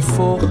onde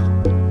for,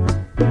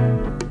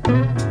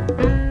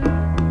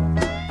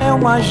 é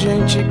uma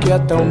gente que é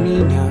tão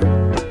minha,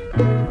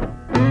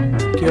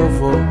 que eu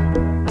vou,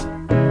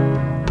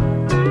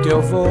 que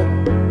eu vou.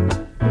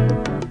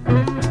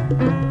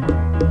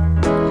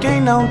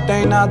 Quem não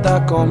tem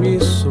nada com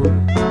isso,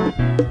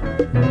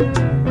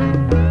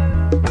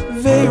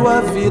 veio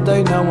a vida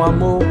e não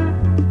amou.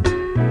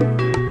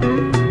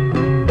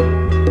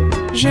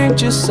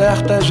 Gente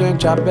certa é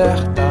gente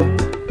aberta.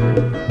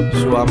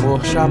 Se o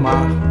amor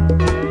chamar,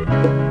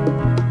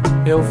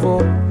 eu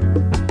vou,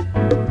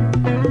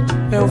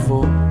 eu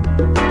vou,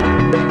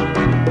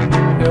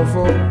 eu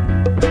vou,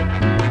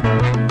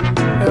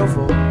 eu vou, eu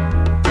vou,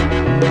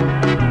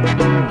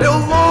 eu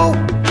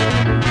vou,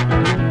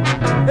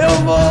 eu vou,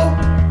 eu vou,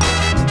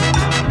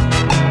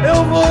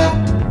 eu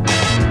vou.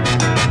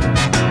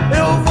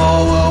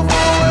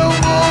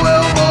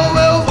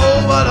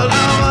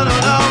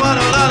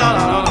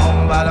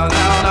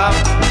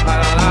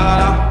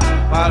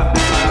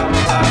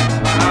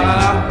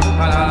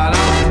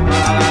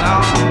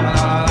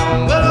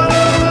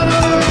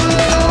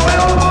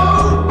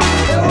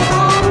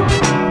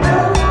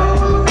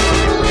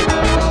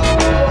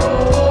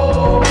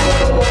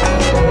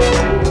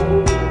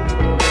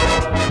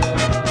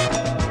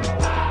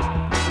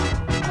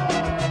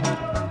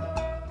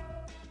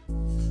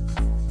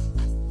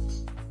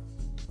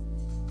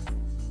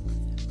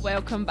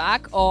 Welcome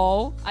back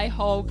all. I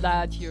hope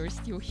that you're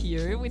still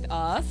here with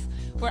us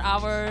for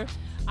our,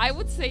 I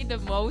would say, the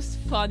most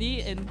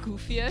funny and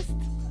goofiest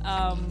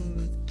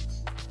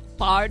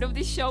part of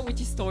this show, which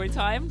is story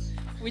time,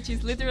 which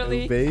is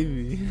literally, oh,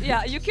 baby.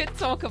 Yeah, you can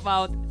talk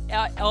about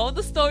all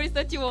the stories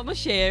that you want to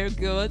share,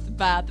 good,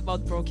 bad,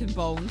 about broken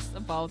bones,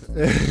 about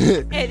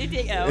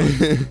anything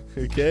else.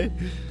 Okay.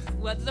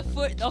 What's the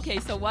first? Okay,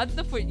 so what's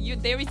the first?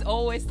 There is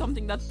always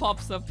something that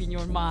pops up in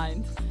your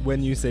mind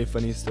when you say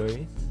funny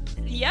story.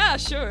 Yeah,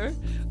 sure,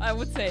 I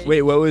would say.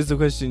 Wait, what was the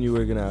question you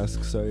were gonna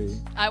ask? Sorry.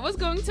 I was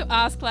going to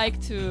ask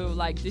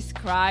to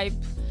describe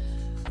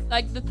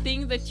like the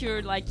thing that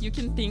you're like, you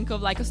can think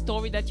of, like a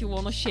story that you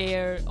want to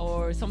share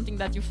or something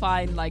that you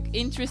find like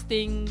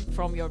interesting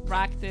from your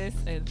practice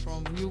and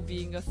from you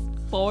being a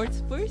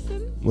sports person.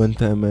 One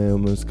time I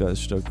almost got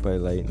struck by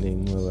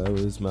lightning while I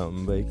was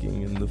mountain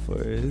biking in the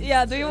forest.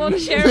 Yeah, do you want to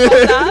share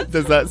about that?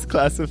 Does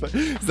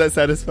that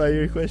satisfy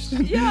your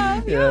question?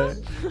 Yeah.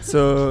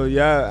 So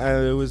yeah,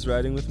 I was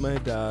riding with my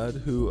dad,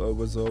 who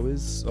was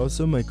always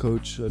also my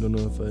coach. I don't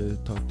know if I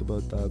talked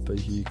about that, but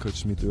he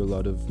coached me through a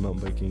lot of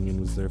mountain biking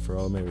and was there for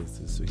all my races.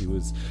 So he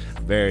was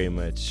very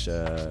much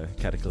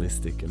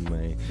cataclysmic in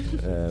my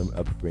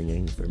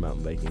upbringing for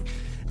mountain biking.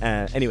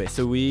 Anyway,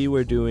 so we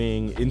were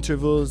doing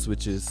intervals,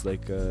 which is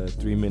like a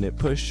 3-minute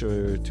push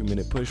or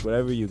 2-minute push,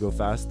 whatever. You go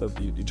fast up,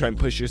 you try and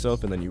push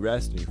yourself and then you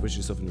rest, and you push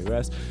yourself and you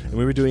rest. And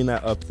we were doing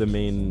that up the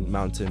main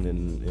mountain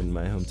in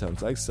my hometown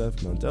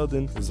Flagstaff, Mount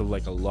Eldon. It was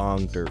like a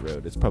long dirt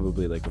road. It's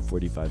probably like a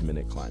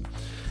 45-minute climb,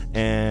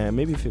 and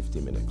maybe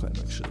 50-minute climb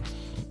actually.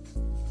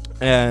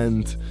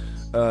 And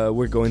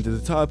we're going to the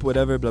top,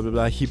 whatever, blah, blah,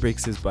 blah. He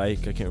breaks his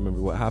bike. I can't remember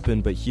what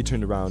happened, but he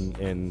turned around,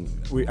 and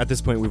at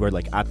this point we were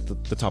like at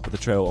the top of the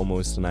trail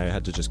almost, and I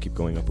had to just keep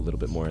going up a little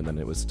bit more, and then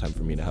it was time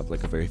for me to have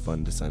like a very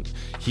fun descent.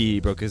 He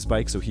broke his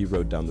bike, so he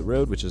rode down the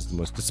road, which is the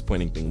most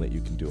disappointing thing that you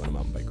can do on a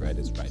mountain bike ride,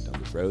 is ride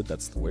down the road.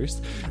 That's the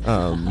worst.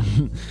 So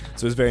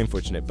it was very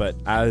unfortunate, but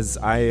as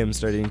I am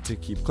starting to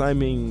keep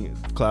climbing,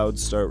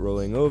 clouds start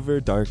rolling over,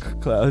 dark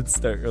clouds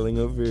start rolling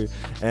over,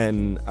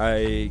 and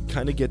I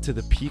kind of get to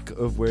the peak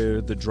of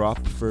where the drop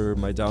for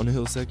my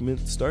downhill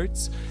segment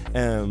starts,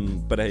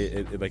 but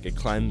it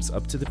climbs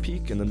up to the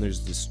peak, and then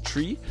there's this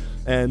tree,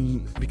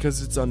 and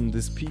because it's on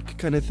this peak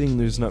kind of thing,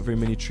 there's not very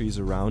many trees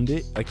around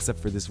it except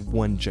for this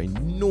one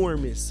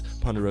ginormous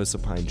ponderosa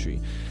pine tree,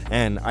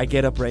 and I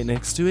get up right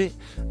next to it.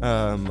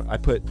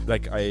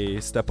 I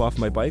step off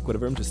my bike,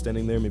 whatever, I'm just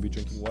standing there, maybe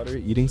drinking water,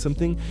 eating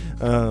something,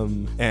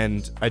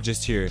 and I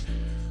just hear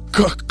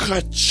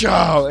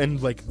ka-ka-chow,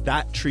 and like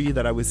that tree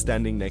that I was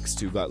standing next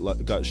to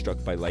got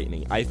struck by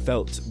lightning. I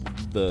felt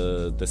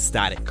the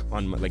static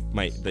on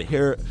the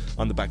hair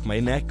on the back of my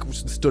neck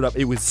stood up.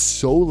 It was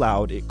so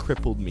loud, it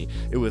crippled me.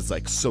 It was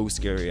like so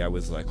scary. I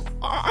was like,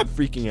 I'm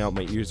freaking out.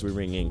 My ears were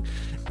ringing,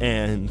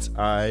 and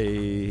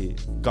I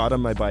got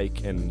on my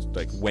bike and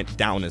like went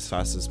down as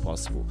fast as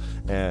possible.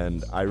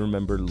 And I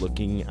remember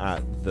looking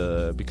at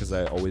because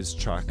I always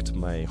tracked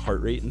my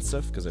heart rate and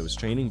stuff because I was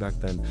training back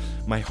then.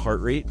 My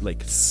heart rate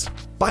like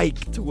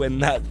spiked when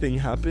that thing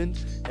happened,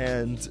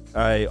 and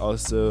I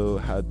also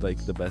had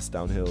like the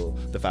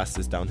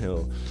fastest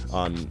downhill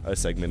on a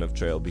segment of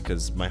trail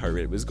because my heart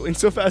rate was going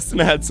so fast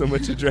and I had so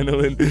much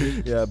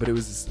adrenaline. Yeah, but it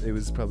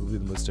was probably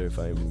the most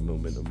terrifying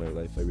moment of my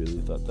life. I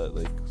really thought that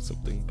like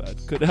something bad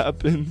could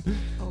happen.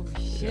 Oh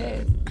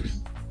shit.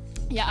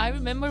 Yeah, I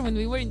remember when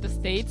we were in the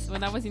States,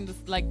 when I was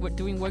we're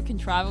doing work and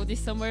travel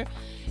this summer,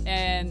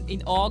 and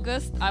in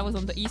August I was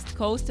on the East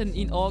Coast, and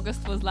in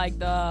August was like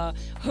the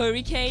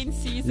hurricane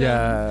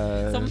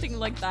season, something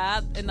like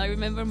that. And I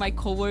remember my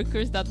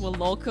coworkers that were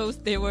locals,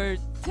 they were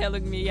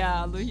telling me,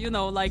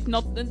 like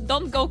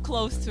don't go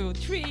close to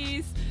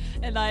trees,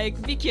 and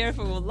like be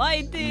careful with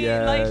lightning.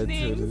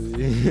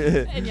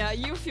 Totally. And yeah,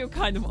 you feel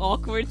kind of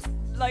awkward,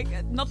 like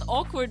not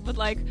awkward, but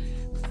like,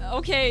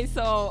 okay,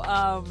 so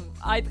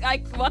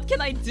I what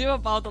can I do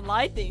about the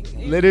lighting?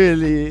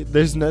 Literally,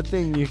 there's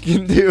nothing you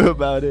can do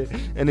about it,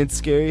 and it's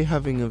scary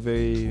having a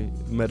very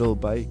metal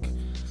bike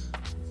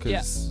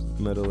because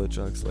metal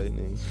attracts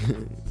lightning,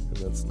 and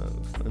that's not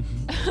fun.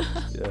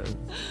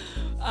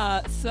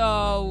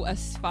 So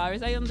as far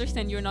as I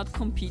understand, you're not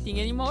competing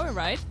anymore,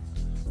 right?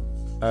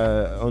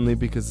 Only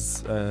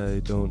because I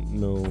don't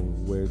know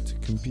where to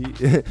compete.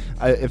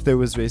 If there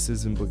was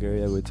races in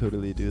Bulgaria, I would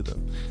totally do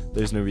them.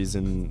 There's no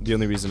reason. The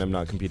only reason I'm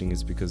not competing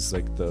is because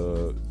like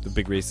the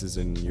big races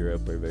in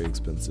Europe are very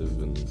expensive,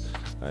 and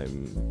I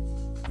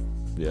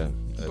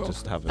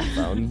just haven't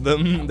found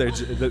them.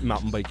 The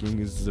mountain biking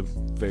is a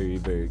very,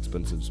 very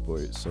expensive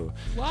sport. So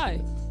why?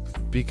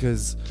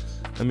 Because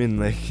I mean,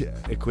 like,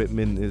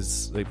 equipment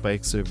is like,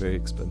 bikes are very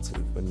expensive.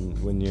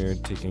 When you're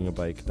taking a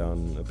bike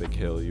down a big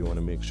hill, you want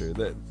to make sure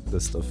that the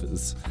stuff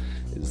is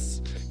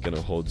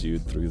gonna hold you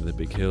through the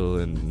big hill,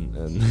 and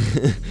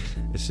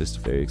it's just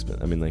very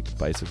expensive. I mean, like,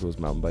 bicycles,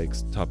 mountain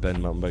bikes, top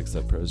end mountain bikes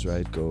that pros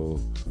ride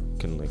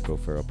can go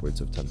for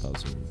upwards of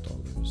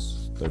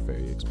 $10,000. They're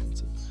very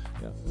expensive.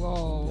 Yeah.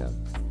 Whoa. Yeah.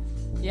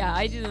 Yeah,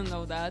 I didn't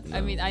know that. No.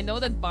 I mean, I know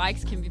that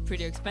bikes can be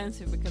pretty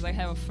expensive because I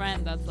have a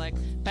friend that's like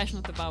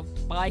passionate about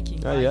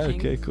biking. Oh, yeah,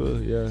 okay, cool,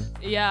 yeah.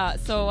 Yeah,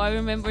 so I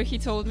remember he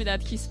told me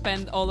that he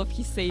spent all of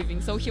his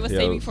savings. So he was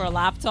saving for a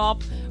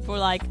laptop for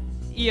like a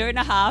year and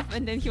a half,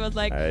 and then he was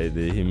like,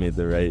 he made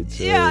the right choice.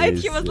 Yeah, and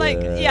he was like,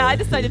 I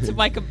decided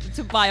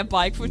to buy a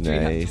bike for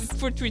nice.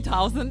 for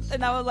 3,000,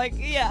 and I was like,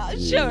 yeah,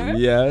 sure.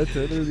 Yeah,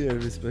 totally. I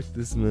respect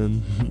this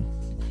man.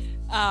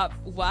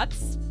 What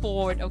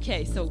sport?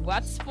 Okay, so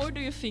what sport do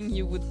you think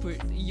you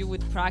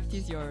would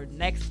practice your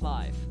next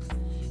life?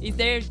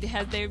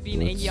 Has there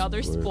been any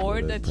other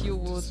sport that you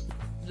would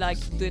like,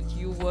 that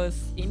you was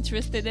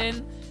interested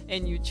in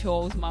and you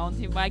chose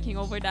mountain biking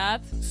over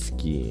that?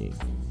 Skiing.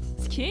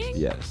 Skiing?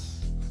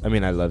 Yes. I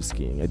mean, I love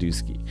skiing. I do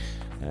ski.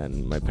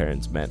 And my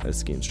parents met as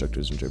ski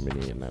instructors in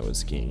Germany, and I was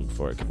skiing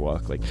before I could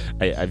walk. Like,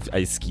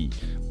 I ski,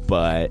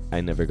 but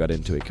I never got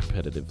into it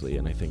competitively,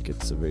 and I think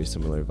it's a very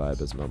similar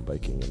vibe as mountain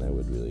biking, and I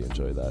would really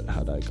enjoy that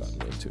had I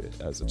gotten into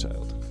it as a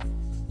child.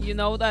 You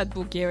know that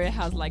Bulgaria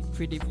has like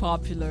pretty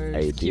popular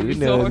ski resorts,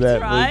 know that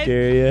right?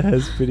 Bulgaria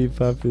has pretty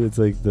popular. It's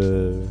like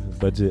the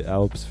budget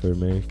Alps for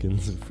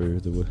Americans and for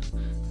the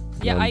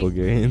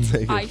non-Bulgarians.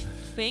 I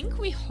think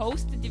we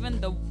hosted even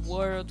the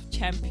World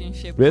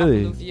Championship really?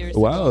 a couple of years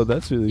ago. Wow,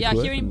 that's really cool.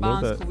 Yeah, here in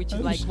Bansko, which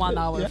is like 1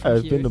 hour from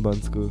I've here. been to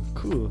Bansko.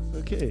 Cool,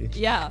 okay.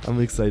 Yeah. I'm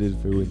excited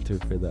for winter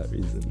for that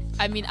reason.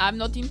 I mean, I'm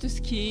not into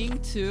skiing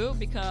too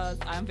because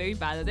I'm very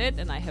bad at it,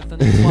 and I have done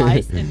it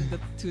twice, and the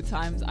 2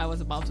 times I was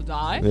about to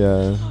die.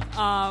 Yeah.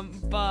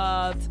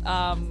 But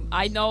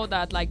I know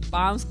that like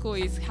Bansko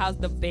has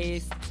the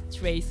best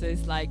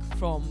races like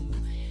from...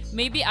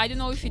 Maybe, I don't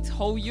know if it's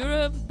whole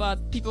Europe,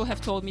 but people have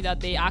told me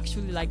that they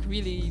actually like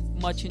really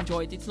much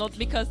enjoy it. It's not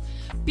because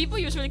people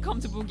usually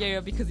come to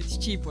Bulgaria because it's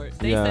cheaper.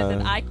 They said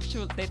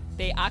that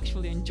they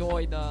actually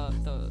enjoy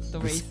the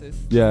races.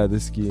 Yeah,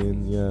 the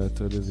skiing. Yeah,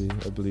 totally.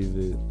 I believe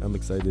it. I'm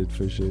excited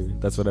for sure.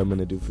 That's what I'm going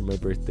to do for my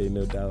birthday,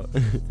 no doubt.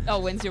 Oh,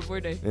 when's your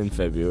birthday? In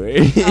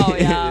February. Oh,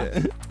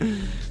 yeah.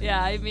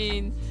 Yeah, I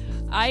mean...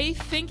 I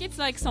think it's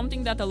like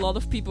something that a lot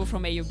of people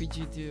from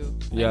AUBG do.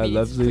 Yeah, I mean,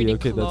 lovely.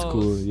 Okay, close. That's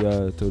cool.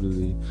 Yeah,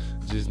 totally.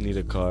 Just need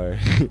a car.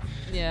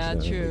 Yeah,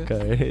 true.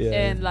 Okay,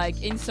 yeah. And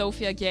like in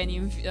Sofia again,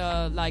 in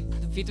like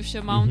the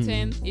Vitosha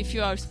mountain, if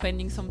you are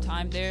spending some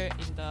time there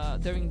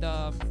during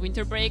the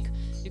winter break,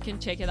 you can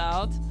check it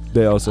out.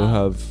 They also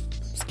have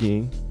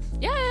skiing.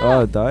 Yeah.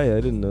 Oh,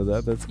 I didn't know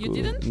that. That's cool. You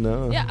didn't?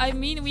 No. Yeah, I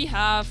mean we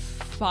have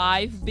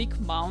 5 big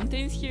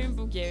mountains here in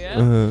Bulgaria,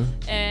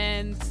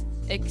 and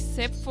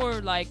except for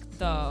like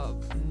the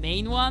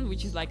main one,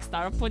 which is like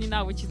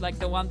Staroponina, which is like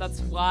the one that's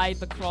wide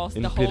across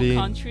In the whole Piri.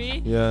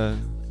 country. Yeah.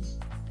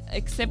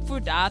 Except for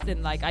that, and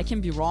like I can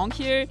be wrong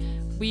here,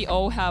 we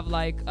all have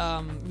like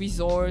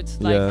resorts.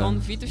 Like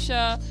on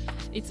Vitusha,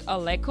 it's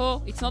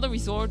Aleko. It's not a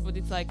resort, but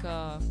it's like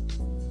a,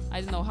 I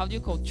don't know, how do you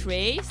call it?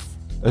 Trace?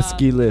 A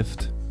ski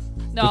lift.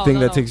 No, the thing no,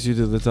 that no. takes you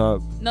to the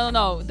top. No.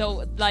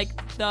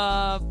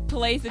 The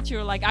place that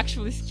you're like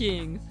actually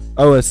skiing.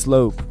 Oh, a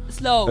slope.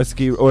 Slope. A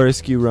ski or a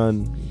ski run.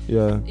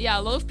 Yeah. Yeah,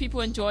 a lot of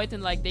people enjoy it,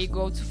 and like they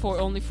go to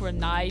only for a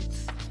night.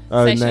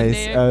 Oh, session nice.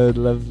 there. Oh,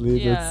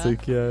 lovely. Yeah. That's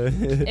sick.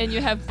 Yeah. And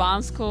you have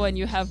Bansko and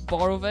you have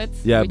Borovets.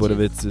 Yeah, which is-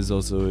 Borovets is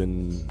also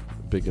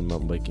big in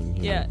mountain biking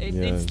here. Yeah,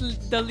 it's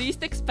the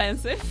least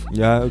expensive.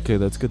 Yeah, okay,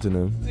 that's good to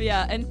know.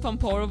 Yeah, and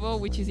Pamporovo,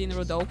 which is in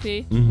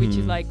Rodopi, Mhm. which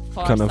is like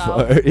far Kind of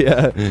south. far,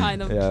 yeah.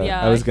 Kind of,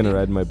 yeah, I was I gonna think.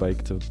 ride my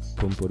bike to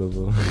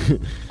Pamporovo.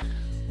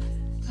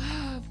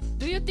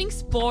 Do you think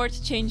sports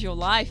change your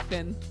life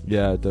then?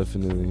 Yeah,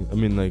 definitely. I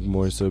mean, like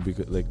more so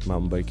because like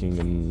mountain biking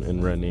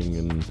and running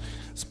and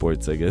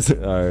sports, I guess,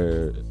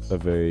 are a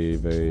very,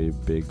 very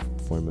big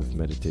form of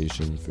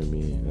meditation for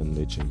me, and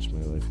they changed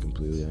my life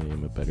completely. I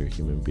am a better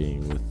human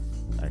being with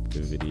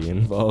activity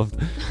involved.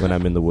 When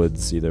I'm in the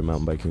woods, either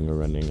mountain biking or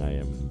running, I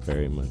am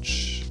very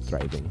much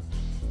thriving.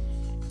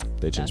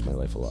 They changed my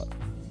life a lot.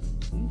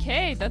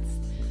 Okay,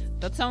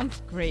 that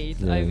sounds great.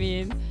 Yeah. I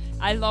mean,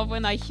 I love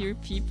when I hear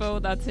people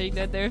that say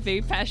that they're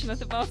very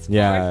passionate about sport.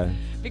 Yeah.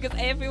 Because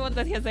everyone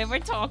that has ever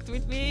talked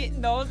with me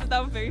knows that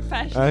I'm very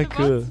passionate Ah, about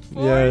cool.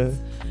 sports.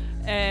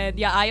 And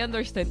yeah, I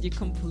understand you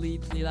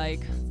completely. Like,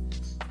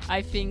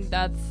 I think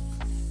that's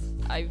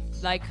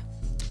like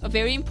a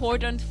very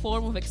important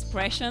form of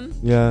expression.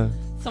 Yeah.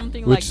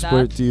 Something Which like that.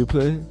 sport do you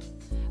play?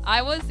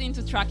 I was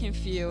into track and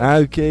field. Ah,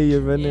 okay,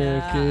 you're running.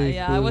 Yeah, Okay,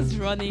 yeah, cool. I was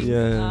running.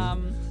 Yeah.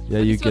 Yeah,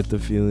 but you this get was- the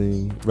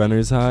feeling.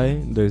 Runner's high?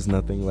 There's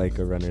nothing like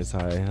a runner's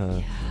high, huh?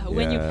 Yeah,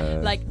 when you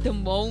Yeah. like the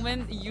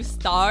moment you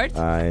start,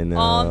 I know.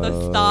 on the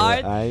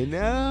start, I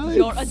know.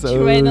 your it's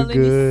adrenaline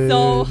is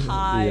so good.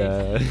 high.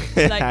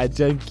 Yeah. Like-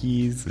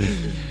 Junkies.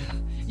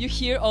 you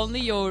hear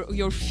only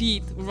your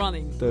feet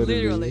running,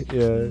 Totally, literally,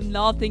 yeah.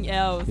 nothing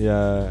else.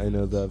 Yeah, I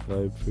know that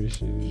vibe for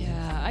sure.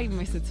 Yeah, I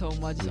miss it so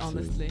much, Me too.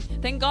 honestly.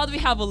 Thank God we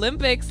have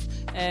Olympics,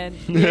 and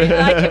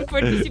I can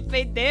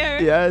participate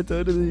there. Yeah,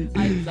 totally.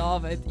 I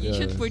love it. You Yeah.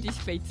 should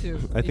participate too.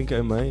 I think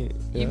I might.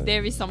 Yeah. if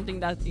there is something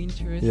that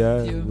interests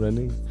Yeah, you.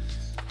 running.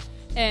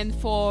 And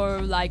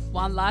for like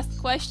one last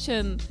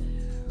question,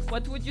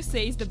 what would you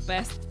say is the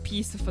best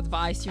piece of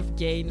advice you've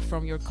gained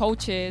from your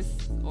coaches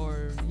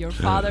or your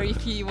father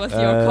if he was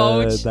your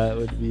coach? That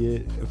would be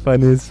it.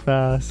 Fun is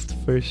fast,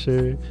 for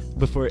sure.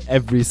 Before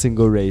every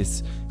single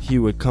race, he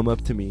would come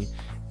up to me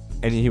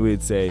and he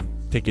would say,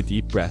 take a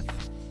deep breath.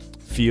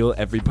 Feel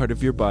every part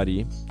of your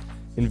body.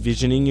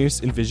 Envision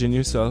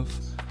yourself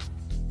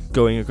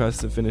going across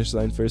the finish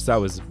line first.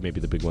 That was maybe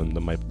the big one,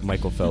 the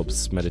Michael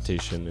Phelps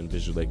meditation and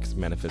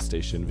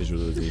manifestation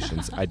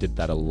visualizations. I did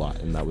that a lot,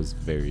 and that was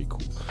very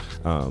cool.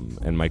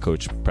 And my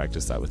coach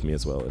practiced that with me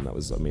as well, and that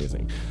was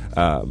amazing.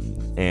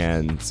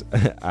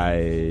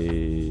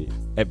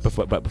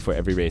 Before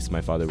every race,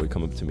 my father would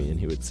come up to me and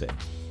he would say,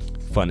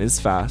 "Fun is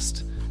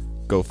fast.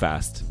 Go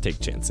fast. Take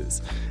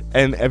chances."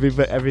 And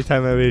every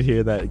time I would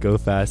hear that, "Go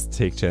fast,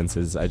 take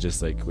chances," I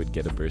just like would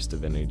get a burst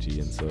of energy,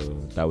 and so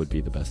that would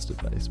be the best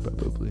advice,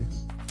 probably.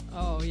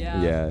 Oh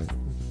yeah. Yeah.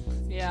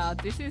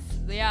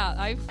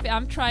 Yeah,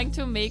 I'm trying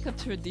to make a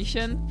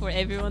tradition for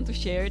everyone to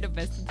share the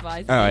best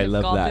advice. Oh, they I have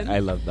love gotten. that. I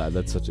love that.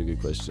 That's such a good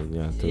question.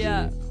 Yeah, totally.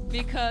 Yeah,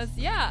 because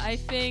I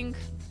think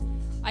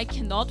I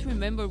cannot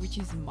remember which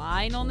is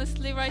mine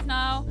honestly right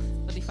now,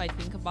 but if I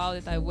think about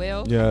it, I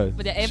will. Yeah,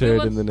 But share it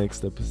everyone, in the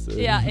next episode.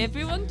 yeah,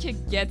 everyone can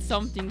get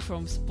something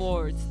from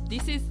sports.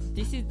 This is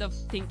the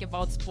thing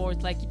about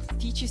sports. Like, it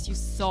teaches you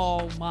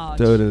so much.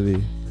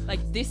 Totally. Like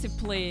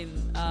discipline,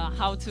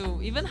 how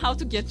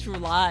to get through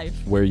life.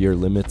 Where your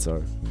limits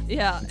are.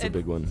 Yeah, It's a and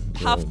big one.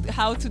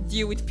 how to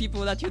deal with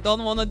people that you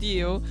don't want to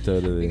deal,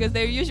 Totally. because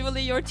they're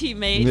usually your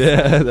teammates.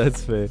 Yeah,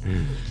 that's fair.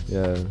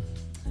 Yeah.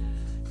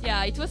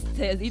 Yeah, it was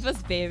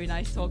very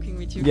nice talking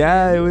with you.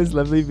 Yeah, it was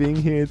lovely being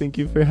here. Thank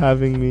you for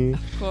having me.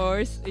 Of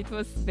course, it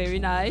was very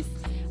nice.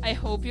 I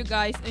hope you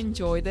guys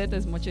enjoyed it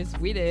as much as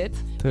we did.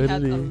 We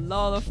had a Totally.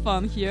 lot of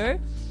fun here.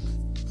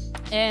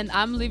 And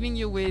I'm leaving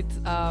you with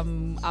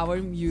our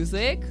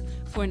music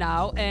for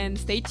now. And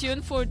stay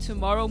tuned for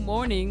tomorrow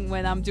morning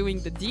when I'm doing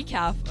the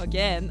decaf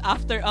again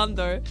after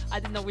under. I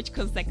don't know which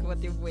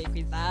consecutive week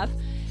is that.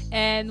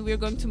 And we're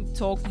going to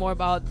talk more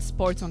about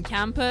sports on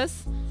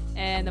campus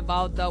and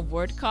about the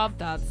World Cup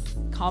that's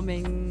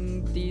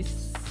coming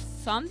this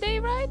Sunday,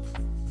 right?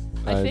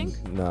 I I'm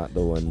think. not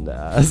the one to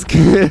ask.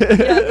 Yeah,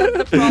 that's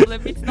the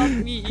problem. It's not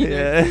me either.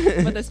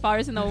 Yeah. But as far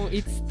as I know,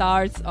 it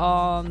starts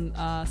on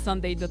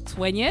Sunday the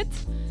 20th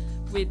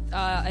with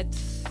at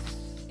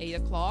 8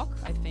 o'clock,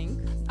 I think,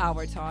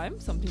 our time,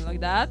 something like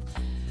that.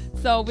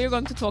 So we're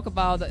going to talk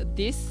about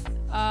this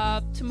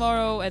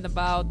tomorrow and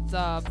about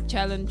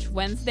Challenge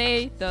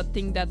Wednesday, the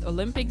thing that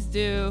Olympics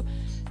do.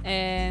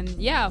 And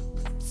yeah,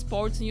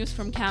 sports news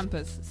from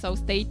campus. So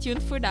stay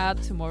tuned for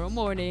that tomorrow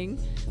morning.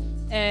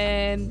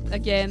 And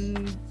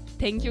again,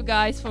 thank you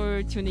guys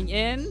for tuning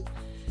in.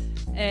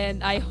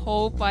 And I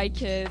hope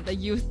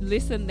you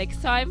listen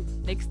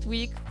next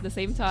week, the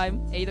same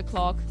time, 8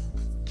 o'clock,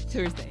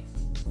 Thursday.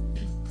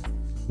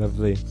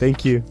 Lovely.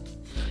 Thank you.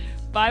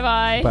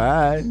 Bye-bye.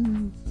 Bye.